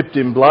robe dipped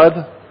in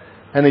blood,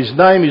 and his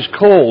name is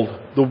called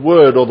the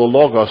Word, or the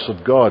Logos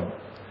of God.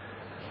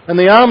 And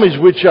the armies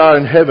which are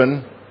in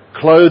heaven,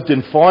 clothed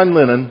in fine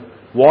linen,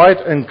 white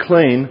and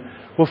clean,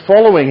 were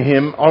following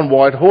him on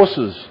white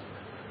horses.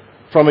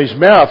 From his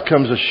mouth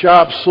comes a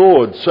sharp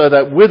sword, so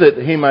that with it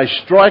he may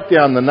strike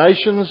down the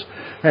nations,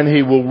 and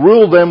he will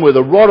rule them with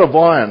a rod of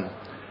iron,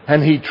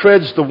 and he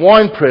treads the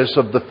winepress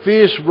of the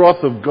fierce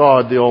wrath of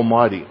God the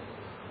Almighty.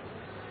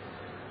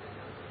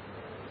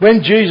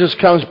 When Jesus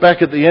comes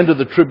back at the end of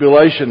the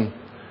tribulation,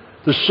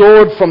 the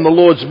sword from the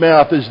Lord's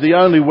mouth is the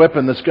only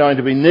weapon that's going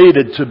to be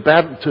needed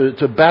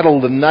to battle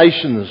the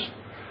nations.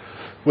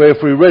 Where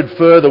if we read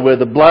further, where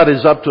the blood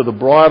is up to the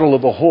bridle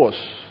of a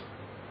horse.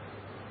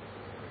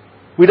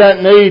 We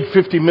don't need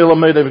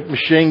 50mm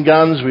machine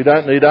guns. We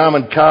don't need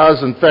armoured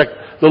cars. In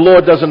fact, the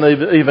Lord doesn't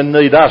even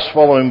need us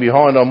following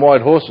behind on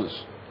white horses.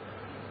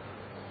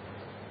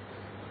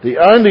 The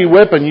only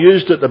weapon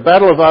used at the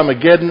Battle of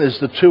Armageddon is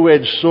the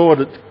 2-edged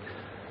sword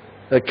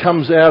that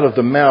comes out of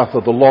the mouth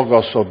of the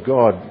Logos of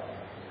God.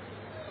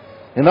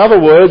 In other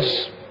words,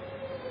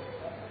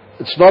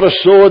 it's not a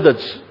sword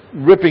that's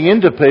ripping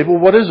into people.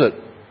 What is it?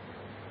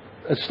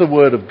 It's the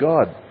Word of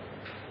God.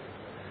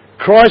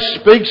 Christ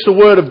speaks the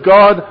Word of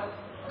God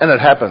and it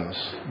happens.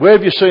 Where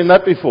have you seen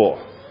that before?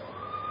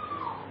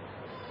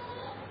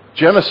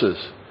 Genesis.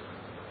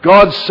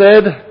 God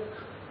said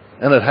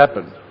and it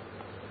happened.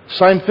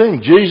 Same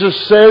thing. Jesus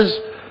says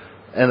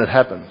and it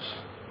happens.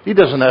 He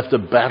doesn't have to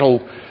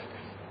battle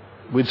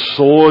with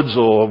swords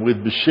or with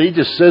machine. He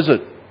just says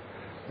it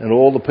and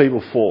all the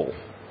people fall.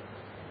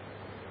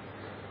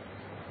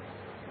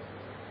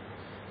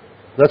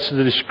 That's the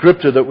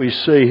descriptor that we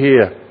see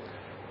here.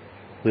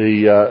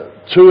 The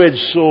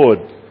 2-edged sword,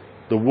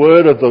 the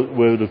word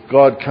of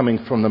God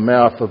coming from the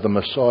mouth of the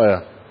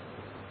Messiah.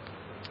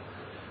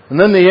 And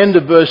then the end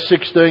of verse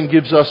 16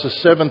 gives us a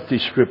 7th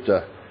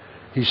descriptor.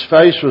 His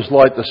face was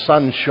like the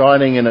sun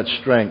shining in its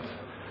strength.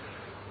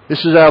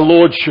 This is our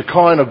Lord's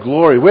Shekinah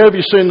glory. Where have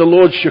you seen the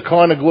Lord's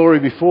Shekinah glory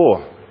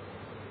before?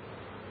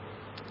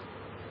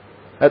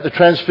 At the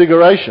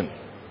Transfiguration.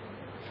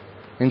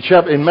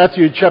 In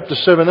Matthew chapter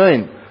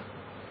 17.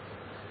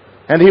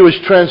 And he was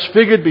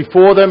transfigured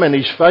before them, and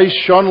his face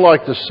shone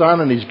like the sun,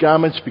 and his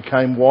garments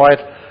became white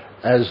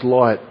as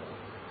light.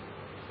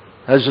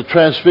 As the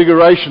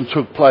Transfiguration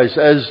took place,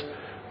 as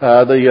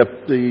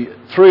the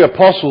 3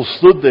 apostles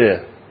stood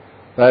there,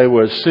 they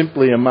were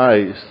simply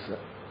amazed.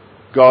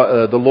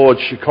 God, the Lord's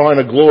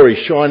Shekinah glory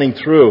shining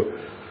through.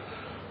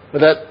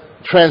 But that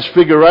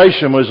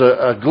Transfiguration was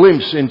a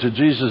glimpse into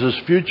Jesus'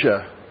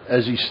 future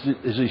as he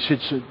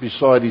sits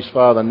beside his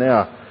Father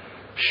now,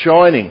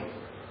 shining.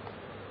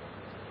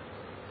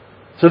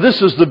 So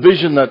this is the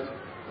vision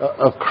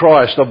of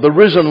Christ, of the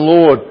risen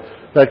Lord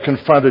that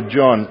confronted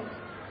John.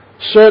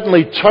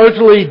 Certainly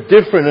totally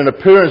different in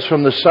appearance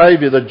from the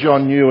Saviour that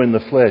John knew in the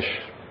flesh.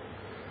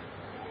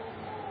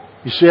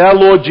 You see, our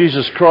Lord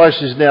Jesus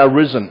Christ is now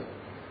risen.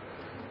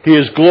 He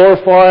is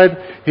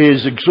glorified. He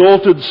is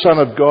exalted Son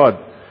of God.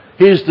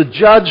 He is the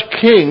Judge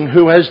King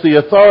who has the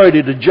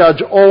authority to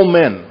judge all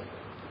men.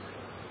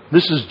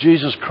 This is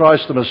Jesus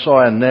Christ the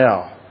Messiah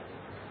now.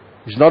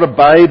 He's not a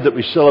babe that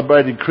we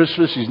celebrated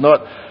Christmas. He's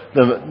not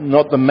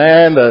the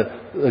man,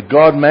 the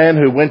God-man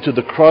who went to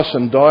the cross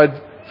and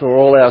died for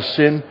all our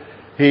sin.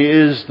 He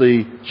is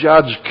the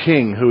Judge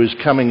King who is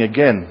coming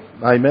again.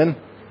 Amen?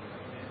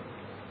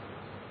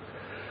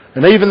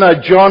 And even though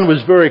John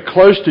was very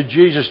close to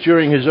Jesus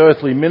during his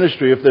earthly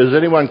ministry, if there was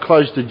anyone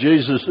close to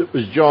Jesus, it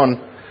was John.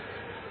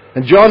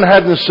 And John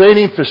hadn't seen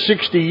him for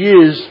 60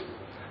 years.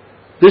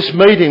 This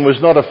meeting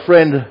was not a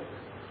friend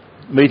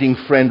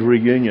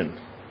reunion.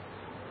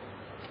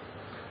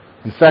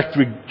 In fact,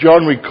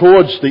 John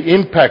records the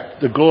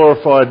impact the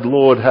glorified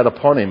Lord had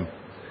upon him.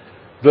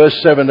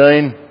 Verse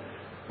 17,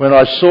 when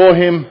I saw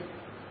him,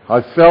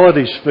 I fell at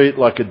his feet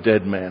like a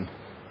dead man.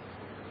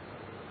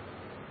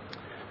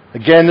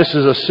 Again, this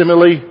is a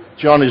simile.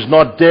 John is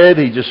not dead,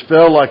 he just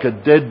fell like a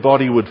dead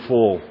body would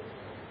fall.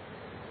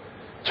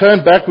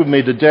 Turn back with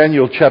me to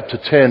Daniel chapter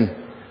 10.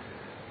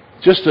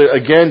 Just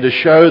again to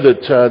show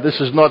that this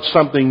is not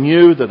something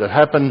new, that it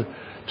happened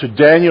to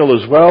Daniel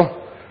as well.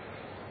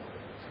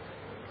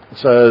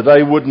 So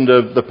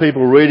the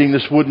people reading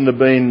this would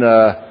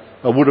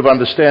have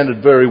understood it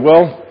very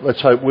well.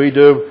 Let's hope we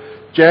do.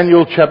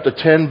 Daniel chapter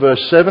 10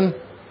 verse 7.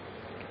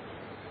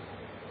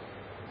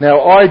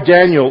 Now I,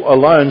 Daniel,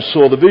 alone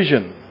saw the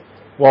vision,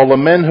 while the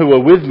men who were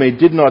with me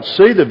did not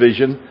see the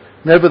vision.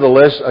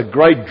 Nevertheless, a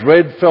great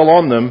dread fell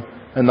on them,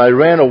 and they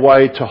ran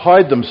away to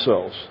hide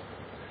themselves.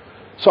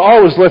 So I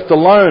was left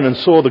alone and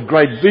saw the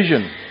great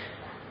vision.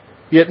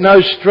 Yet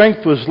no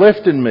strength was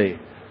left in me,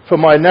 for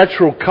my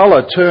natural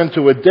colour turned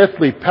to a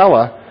deathly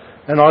pallor,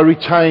 and I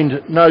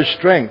retained no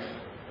strength.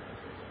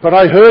 But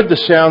I heard the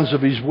sounds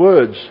of his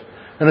words,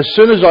 and as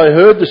soon as I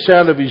heard the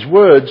sound of his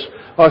words,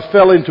 I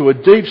fell into a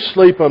deep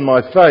sleep on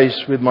my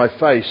face, with my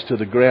face to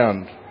the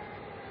ground.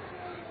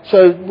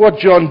 So what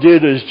John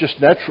did is just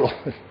natural.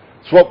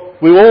 It's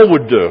what we all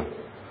would do.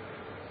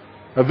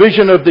 A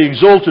vision of the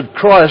exalted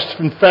Christ,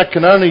 in fact,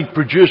 can only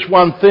produce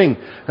one thing,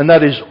 and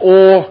that is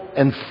awe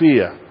and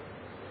fear.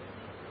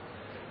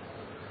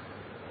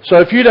 So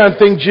if you don't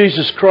think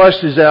Jesus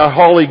Christ is our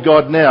holy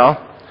God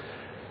now,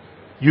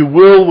 you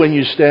will when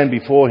you stand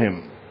before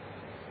him.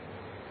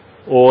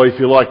 Or if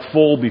you like,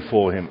 fall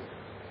before him.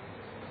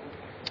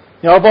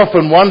 Now, I've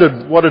often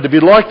wondered what it'd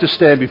be like to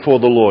stand before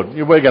the Lord.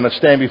 We're going to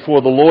stand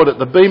before the Lord at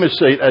the Bema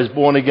seat as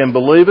born-again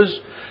believers.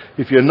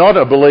 If you're not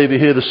a believer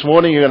here this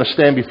morning, you're going to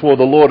stand before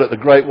the Lord at the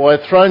great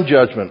white throne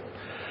judgment.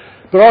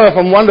 But I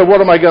often wonder, what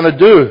am I going to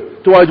do?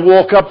 Do I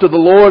walk up to the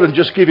Lord and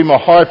just give him a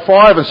high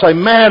five and say,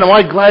 man, am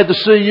I glad to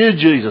see you,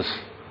 Jesus?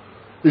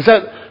 Is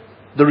that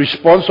the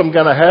response I'm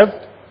going to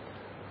have?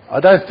 I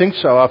don't think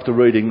so after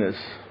reading this.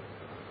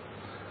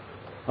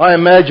 I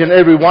imagine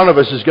every one of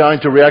us is going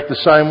to react the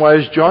same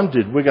way as John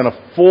did. We're going to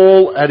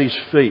fall at his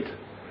feet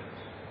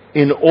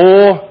in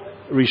awe,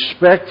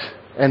 respect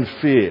and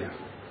fear.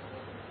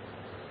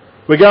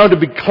 We're going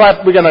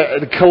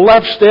to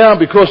collapse down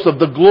because of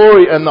the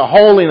glory and the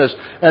holiness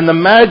and the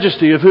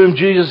majesty of whom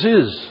Jesus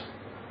is.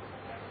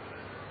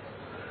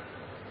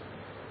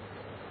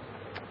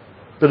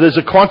 But there's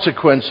a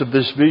consequence of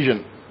this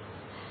vision.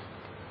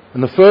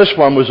 And the first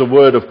one was a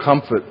word of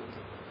comfort.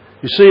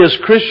 You see, as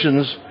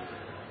Christians,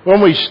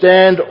 when we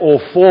stand or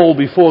fall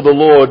before the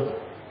Lord,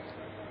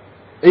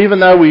 even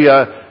though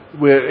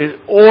we're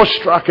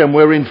awestruck and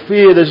we're in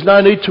fear, there's no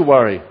need to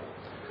worry.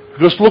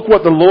 Because look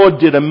what the Lord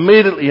did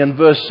immediately in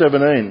verse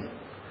 17.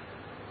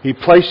 He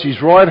placed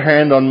his right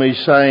hand on me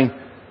saying,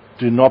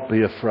 do not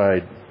be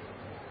afraid.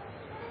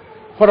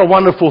 What a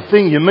wonderful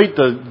thing. You meet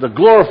the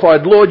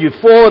glorified Lord, you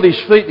fall at his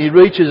feet and he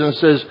reaches and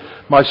says,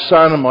 my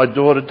son and my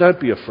daughter, don't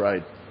be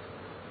afraid.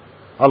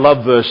 I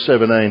love verse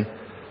 17.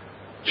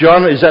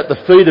 John is at the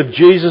feet of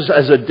Jesus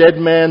as a dead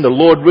man. The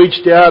Lord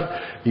reached out,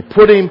 he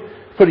put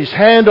his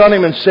hand on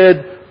him and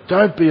said,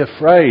 don't be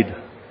afraid.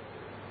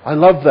 I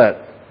love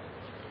that.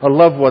 I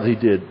love what he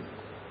did.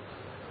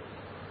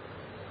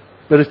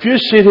 But if you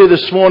sit here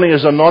this morning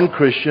as a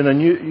non-Christian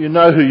and you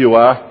know who you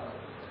are,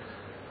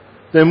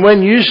 then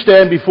when you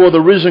stand before the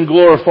risen,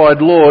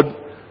 glorified Lord,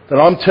 then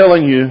I'm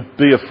telling you,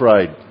 be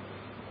afraid.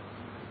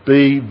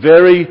 Be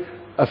very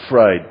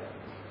afraid.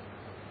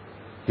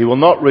 He will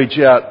not reach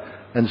out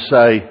and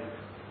say,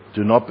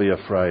 do not be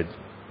afraid.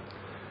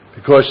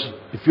 Because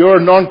if you're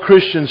a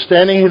non-Christian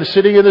sitting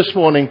here this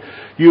morning,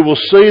 you will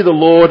see the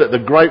Lord at the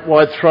great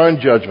white throne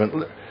judgment.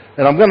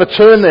 And I'm going to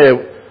turn there,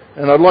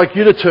 and I'd like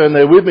you to turn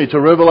there with me to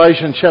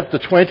Revelation chapter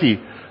 20,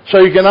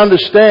 so you can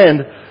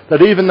understand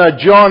that even though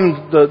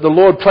John, the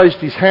Lord placed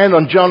his hand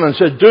on John and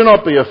said, do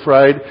not be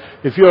afraid,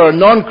 if you're a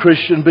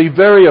non-Christian, be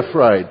very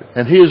afraid.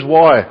 And here's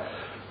why.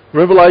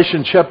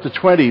 Revelation chapter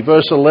 20,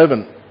 verse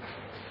 11.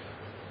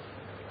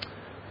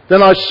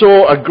 Then I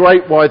saw a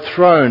great white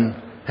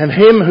throne, and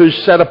him who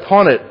sat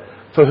upon it,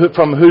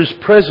 from whose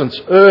presence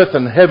earth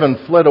and heaven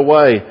fled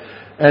away,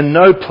 and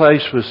no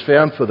place was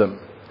found for them.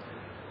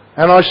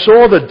 And I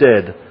saw the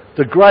dead,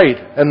 the great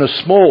and the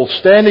small,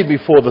 standing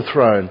before the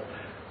throne,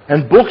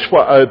 and books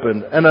were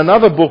opened, and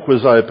another book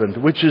was opened,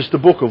 which is the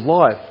book of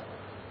life.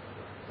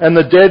 And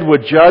the dead were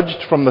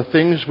judged from the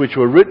things which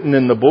were written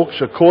in the books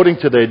according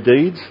to their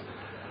deeds.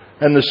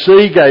 And the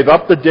sea gave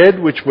up the dead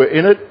which were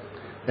in it,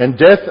 and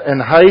death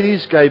and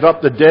Hades gave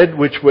up the dead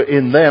which were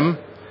in them,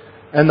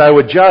 and they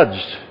were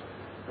judged,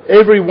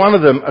 every one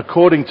of them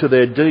according to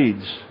their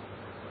deeds.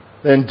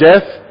 Then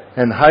death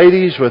and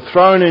Hades were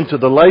thrown into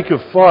the lake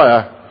of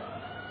fire.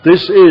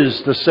 This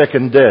is the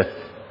second death,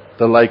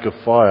 the lake of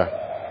fire.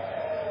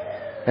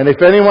 And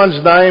if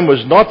anyone's name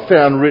was not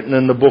found written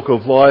in the book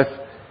of life,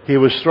 he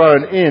was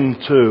thrown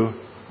into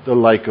the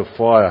lake of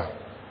fire.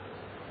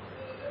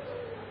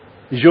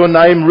 Is your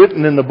name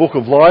written in the book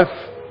of life?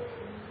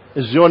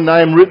 Is your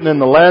name written in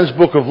the Lamb's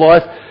book of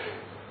life?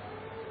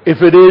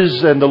 If it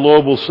is, then the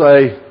Lord will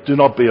say, do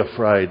not be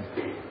afraid.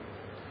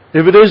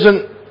 If it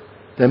isn't,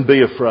 then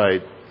be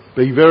afraid.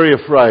 Be very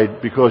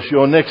afraid, because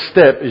your next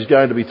step is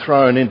going to be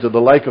thrown into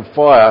the lake of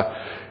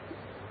fire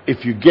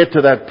if you get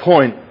to that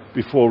point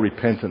before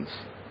repentance.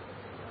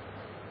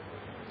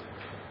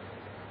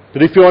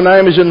 But if your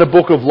name is in the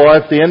book of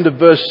life, the end of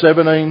verse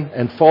 17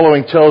 and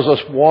following tells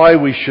us why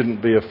we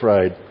shouldn't be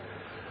afraid.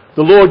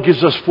 The Lord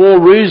gives us 4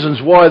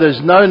 reasons why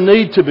there's no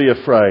need to be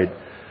afraid.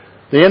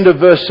 The end of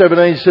verse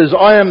 17 says,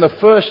 I am the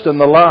first and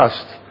the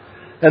last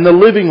and the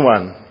living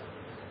one.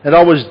 And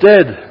I was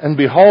dead, and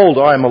behold,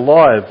 I am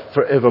alive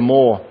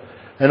forevermore.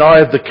 And I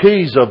have the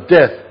keys of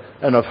death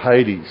and of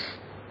Hades.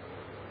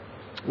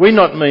 We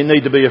not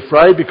need to be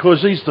afraid,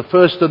 because He's the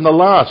first and the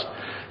last.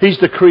 He's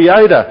the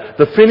creator,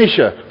 the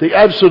finisher, the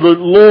absolute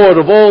Lord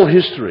of all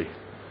history.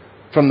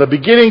 From the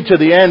beginning to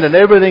the end and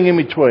everything in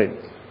between.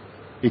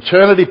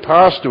 Eternity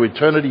past to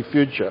eternity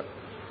future.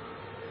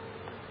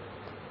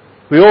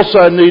 We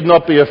also need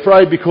not be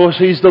afraid, because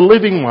He's the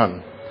living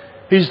one.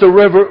 He's the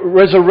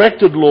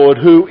resurrected Lord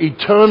who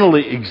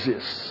eternally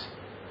exists.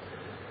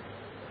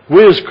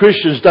 We as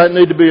Christians don't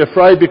need to be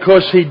afraid,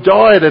 because He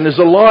died and is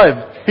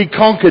alive. He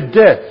conquered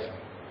death.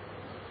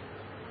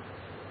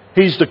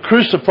 He's the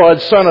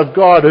crucified Son of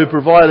God who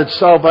provided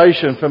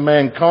salvation for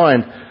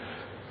mankind.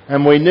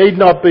 And we need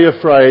not be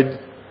afraid,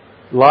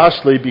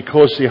 lastly,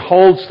 because He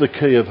holds the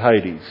key of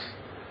Hades.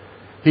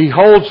 He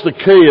holds the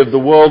key of the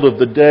world of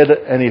the dead,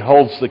 and He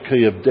holds the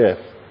key of death.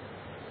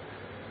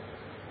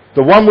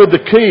 The one with the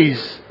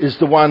keys is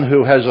the one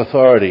who has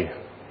authority,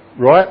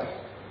 right?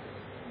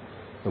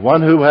 The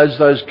one who has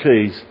those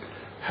keys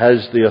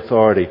has the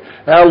authority.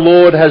 Our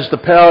Lord has the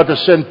power to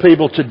send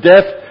people to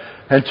death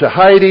and to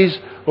Hades,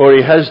 or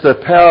He has the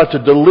power to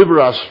deliver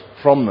us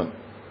from them.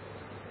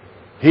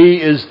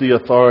 He is the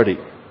authority.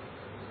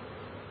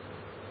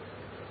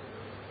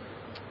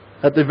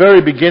 At the very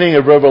beginning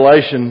of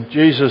Revelation,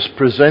 Jesus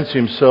presents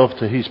Himself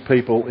to His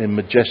people in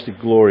majestic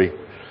glory.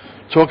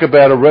 Talk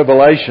about a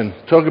revelation.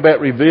 Talk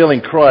about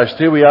revealing Christ.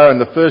 Here we are in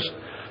the first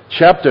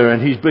chapter,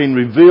 and He's been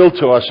revealed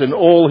to us in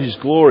all His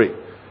glory.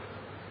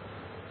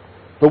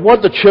 But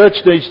what the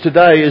church needs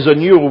today is a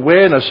new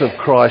awareness of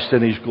Christ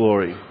and His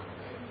glory.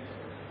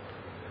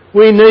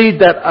 We need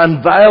that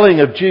unveiling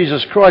of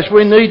Jesus Christ.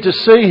 We need to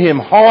see Him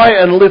high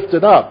and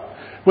lifted up.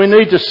 We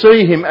need to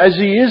see Him as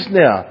He is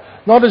now,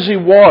 not as He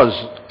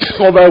was.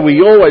 Although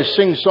we always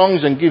sing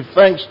songs and give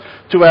thanks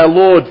to our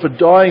Lord for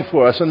dying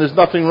for us, and there's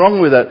nothing wrong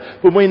with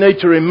that. But we need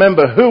to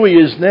remember who He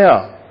is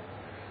now.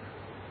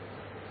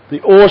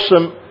 The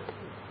awesome,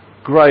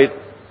 great,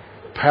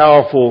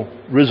 powerful,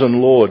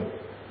 risen Lord.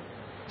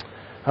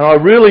 And I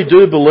really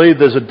do believe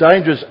there's a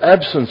dangerous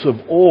absence of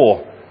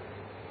awe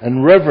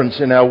and reverence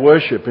in our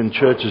worship in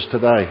churches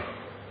today.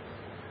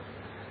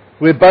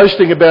 We're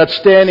boasting about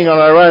standing on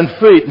our own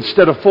feet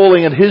instead of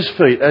falling at His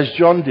feet, as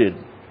John did,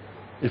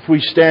 if we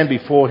stand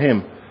before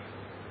Him.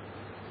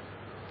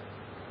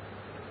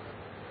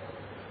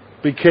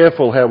 Be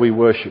careful how we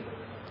worship.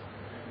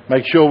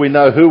 Make sure we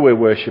know who we're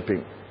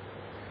worshipping.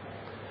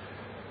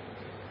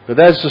 But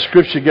as the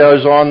scripture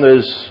goes on,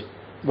 there's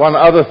one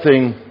other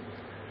thing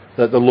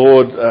that the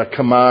Lord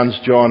commands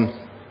John,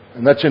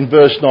 and that's in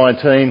verse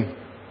 19.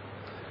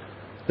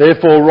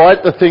 Therefore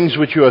write the things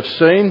which you have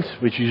seen,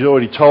 which He's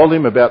already told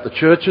him about the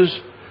churches.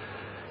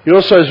 He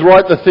also says,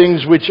 write the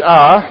things which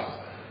are,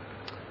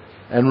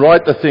 and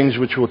write the things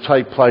which will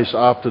take place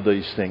after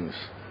these things.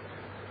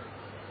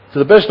 To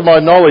the best of my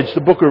knowledge,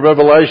 the book of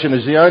Revelation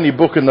is the only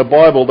book in the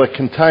Bible that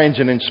contains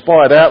an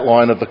inspired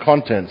outline of the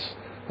contents.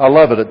 I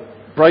love it.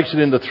 It breaks it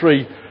into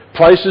 3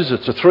 places.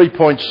 It's a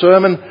 3-point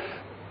sermon.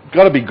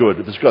 Got to be good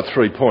if it's got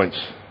 3 points.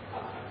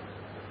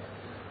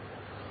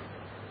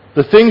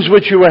 The things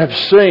which you have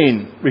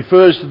seen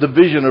refers to the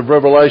vision of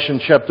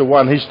Revelation chapter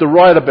 1. He's to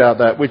write about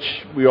that, which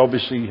we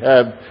obviously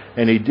have,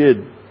 and he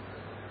did.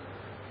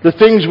 The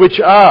things which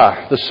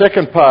are, the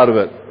second part of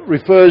it,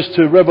 refers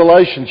to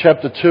Revelation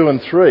chapter 2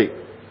 and 3.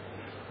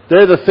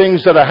 They're the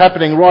things that are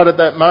happening right at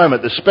that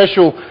moment, the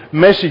special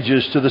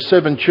messages to the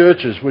 7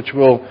 churches, which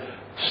we'll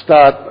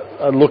start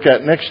and look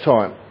at next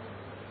time.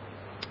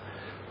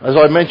 As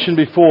I mentioned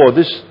before,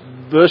 this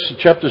verse,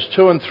 chapters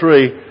 2 and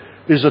 3,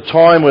 is a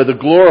time where the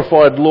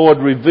glorified Lord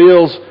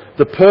reveals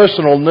the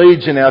personal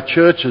needs in our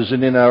churches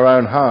and in our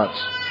own hearts.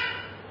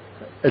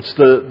 It's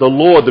the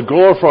Lord, the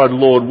glorified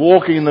Lord,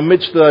 walking in the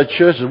midst of those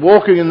churches,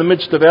 walking in the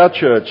midst of our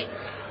church.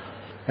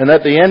 And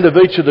at the end of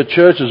each of the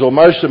churches, or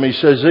most of them, he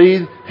says,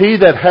 He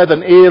that hath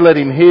an ear, let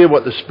him hear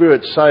what the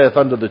Spirit saith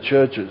unto the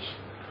churches.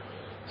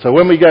 So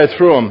when we go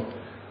through them,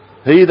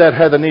 he that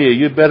hath an ear,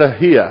 you better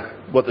hear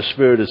what the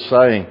Spirit is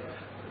saying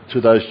to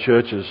those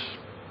churches.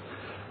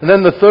 And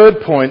then the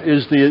third point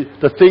is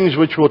the things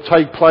which will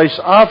take place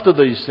after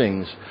these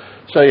things.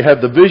 So you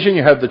have the vision,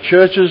 you have the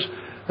churches,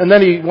 and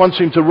then he wants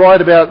him to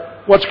write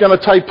about what's going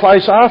to take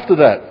place after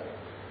that.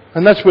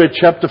 And that's where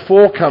chapter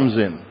 4 comes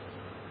in.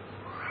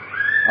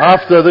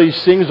 After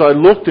these things I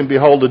looked, and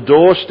behold, a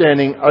door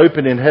standing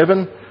open in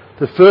heaven.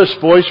 The first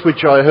voice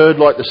which I heard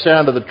like the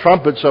sound of the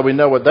trumpet, so we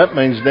know what that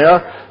means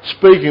now,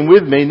 speaking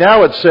with me.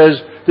 Now it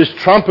says, this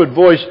trumpet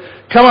voice,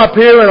 come up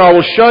here and I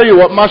will show you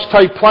what must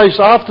take place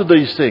after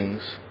these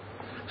things.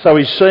 So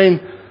he's seen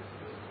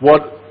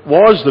what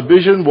was the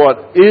vision,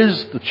 what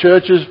is the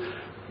churches.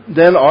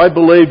 Then I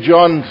believe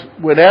John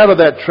went out of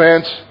that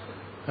trance,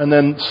 and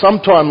then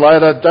sometime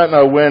later, don't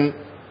know when,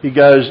 he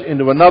goes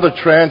into another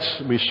trance.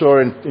 We saw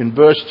in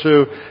verse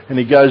 2, and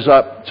he goes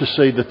up to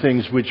see the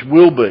things which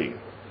will be.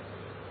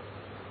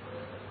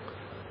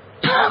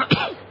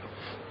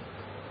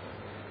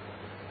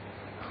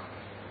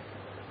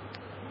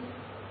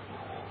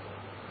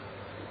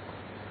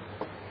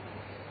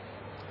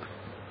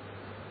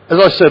 As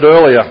I said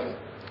earlier,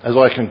 as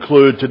I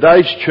conclude,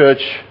 today's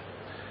church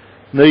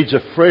needs a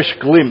fresh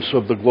glimpse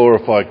of the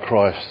glorified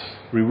Christ.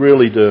 We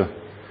really do.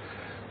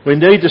 We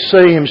need to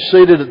see him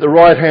seated at the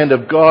right hand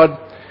of God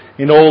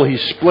in all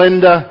his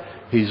splendour,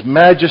 his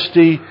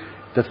majesty,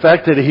 the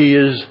fact that he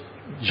is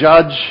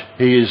judge,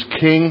 he is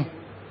king.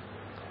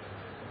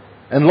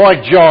 And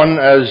like John,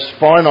 as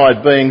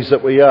finite beings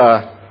that we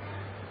are,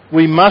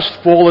 we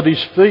must fall at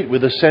his feet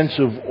with a sense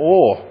of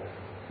awe,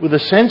 with a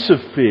sense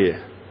of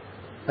fear,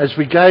 as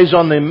we gaze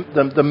on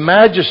the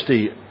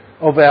majesty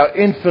of our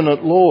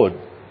infinite Lord.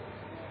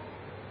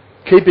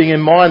 Keeping in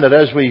mind that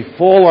as we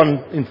fall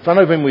in front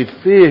of him with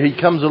fear, he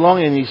comes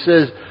along and he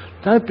says,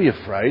 don't be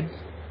afraid.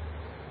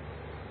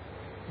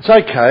 It's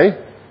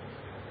okay.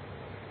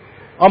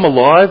 I'm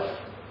alive.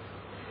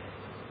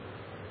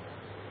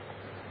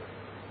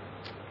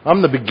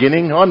 I'm the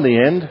beginning. I'm the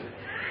end.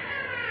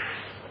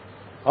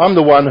 I'm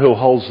the one who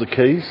holds the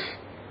keys.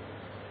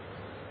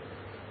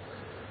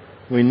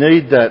 We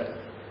need that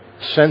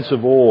sense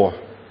of awe.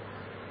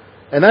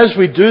 And as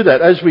we do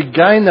that, as we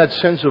gain that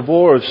sense of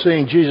awe of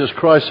seeing Jesus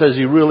Christ as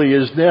he really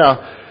is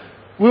now,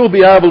 we'll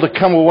be able to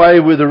come away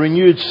with a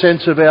renewed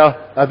sense of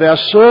our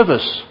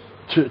service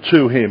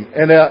to him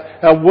and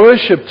our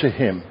worship to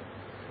him.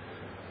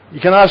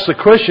 You can ask the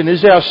question,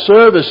 is our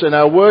service and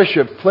our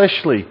worship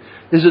fleshly?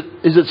 Is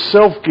it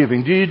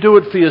self-giving? Do you do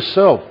it for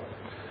yourself?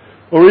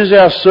 Or is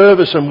our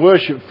service and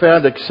worship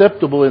found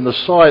acceptable in the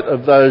sight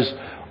of those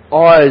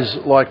eyes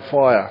like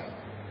fire?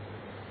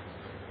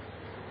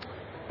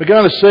 We're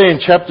going to see in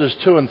chapters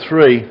 2 and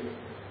 3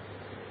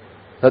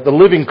 that the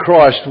living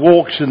Christ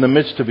walks in the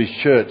midst of his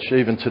church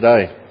even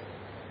today,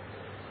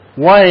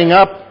 weighing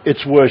up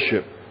its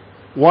worship,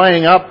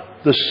 weighing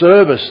up the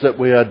service that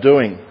we are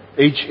doing,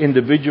 each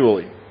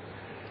individually.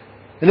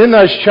 And in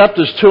those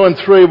chapters 2 and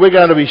 3, we're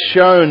going to be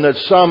shown that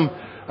some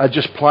are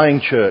just playing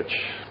church.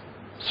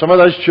 Some of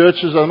those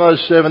churches, I know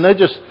 7, they're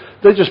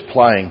just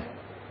playing.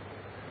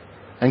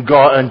 And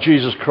God and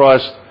Jesus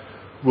Christ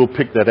will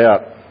pick that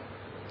out.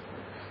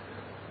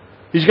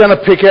 He's going to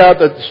pick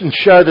out and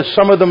show that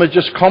some of them are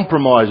just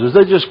compromisers.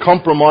 They're just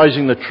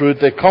compromising the truth.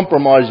 They're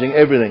compromising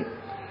everything.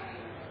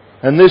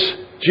 And this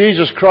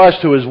Jesus Christ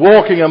who is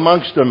walking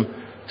amongst them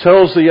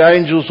tells the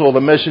angels or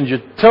the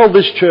messenger, tell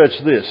this church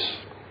this.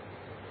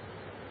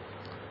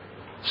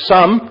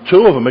 Some,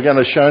 2 of them, are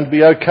going to show to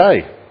be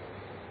okay,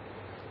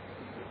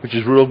 which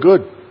is real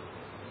good.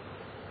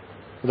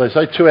 They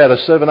say 2 out of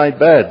 7 ain't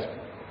bad.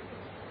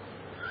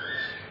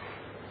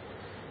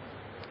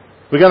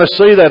 We're going to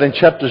see that in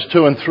chapters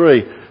 2 and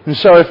 3. And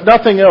so if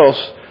nothing else,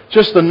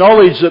 just the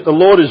knowledge that the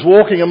Lord is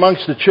walking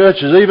amongst the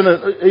churches,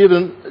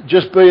 even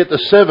just be at the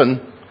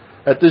 7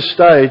 at this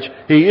stage,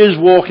 he is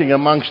walking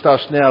amongst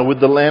us now with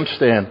the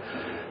lampstand.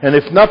 And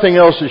if nothing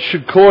else, it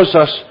should cause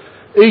us,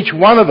 each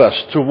one of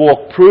us, to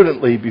walk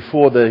prudently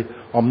before the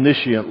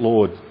omniscient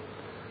Lord,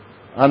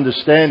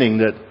 understanding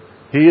that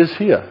he is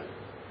here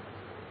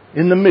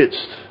in the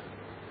midst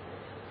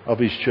of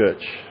his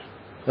church.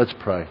 Let's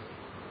pray.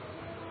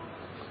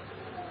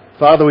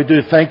 Father, we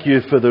do thank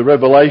you for the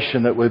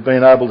revelation that we've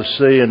been able to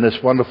see in this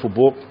wonderful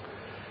book.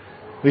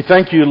 We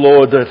thank you,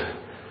 Lord, that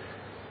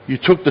you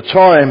took the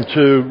time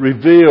to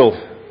reveal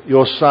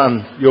your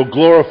Son, your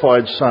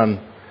glorified Son,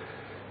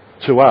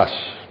 to us,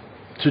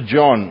 to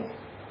John,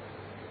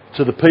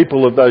 to the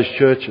people of those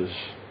churches.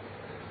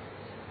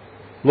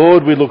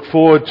 Lord, we look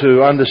forward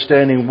to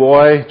understanding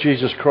why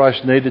Jesus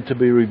Christ needed to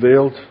be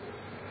revealed.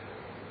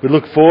 We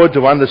look forward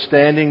to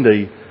understanding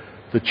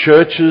the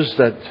churches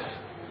that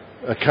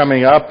are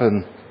coming up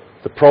and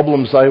the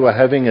problems they were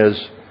having as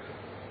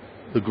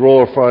the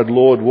glorified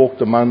Lord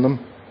walked among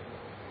them.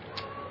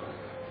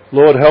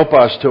 Lord, help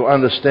us to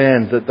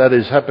understand that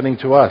is happening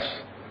to us.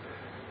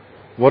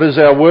 What is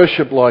our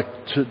worship like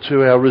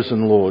to our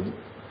risen Lord?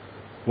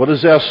 What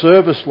is our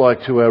service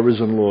like to our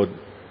risen Lord?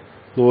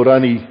 Lord,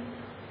 only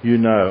you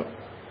know.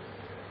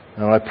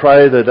 And I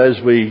pray that as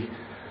we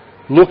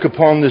look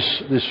upon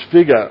this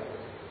figure,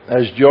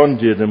 as John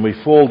did, and we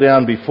fall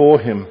down before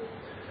him,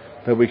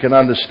 that we can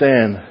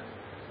understand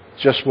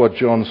just what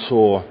John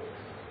saw.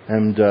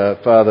 And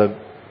Father,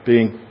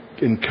 being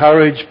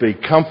encouraged, be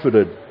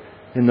comforted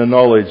in the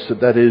knowledge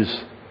that that is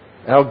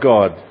our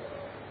God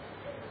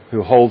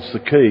who holds the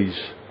keys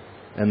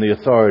and the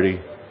authority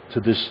to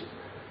this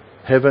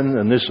heaven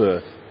and this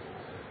earth.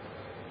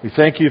 We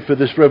thank you for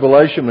this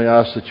revelation. We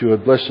ask that you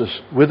would bless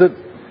us with it,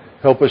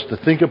 help us to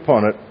think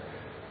upon it,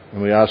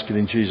 and we ask it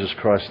in Jesus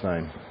Christ's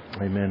name.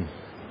 Amen.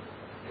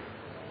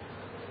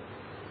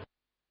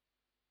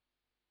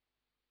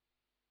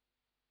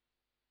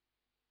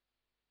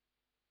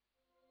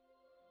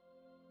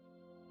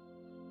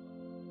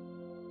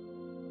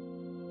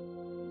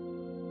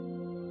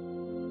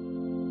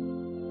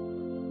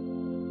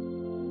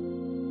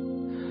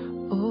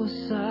 O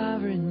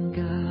sovereign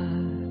God,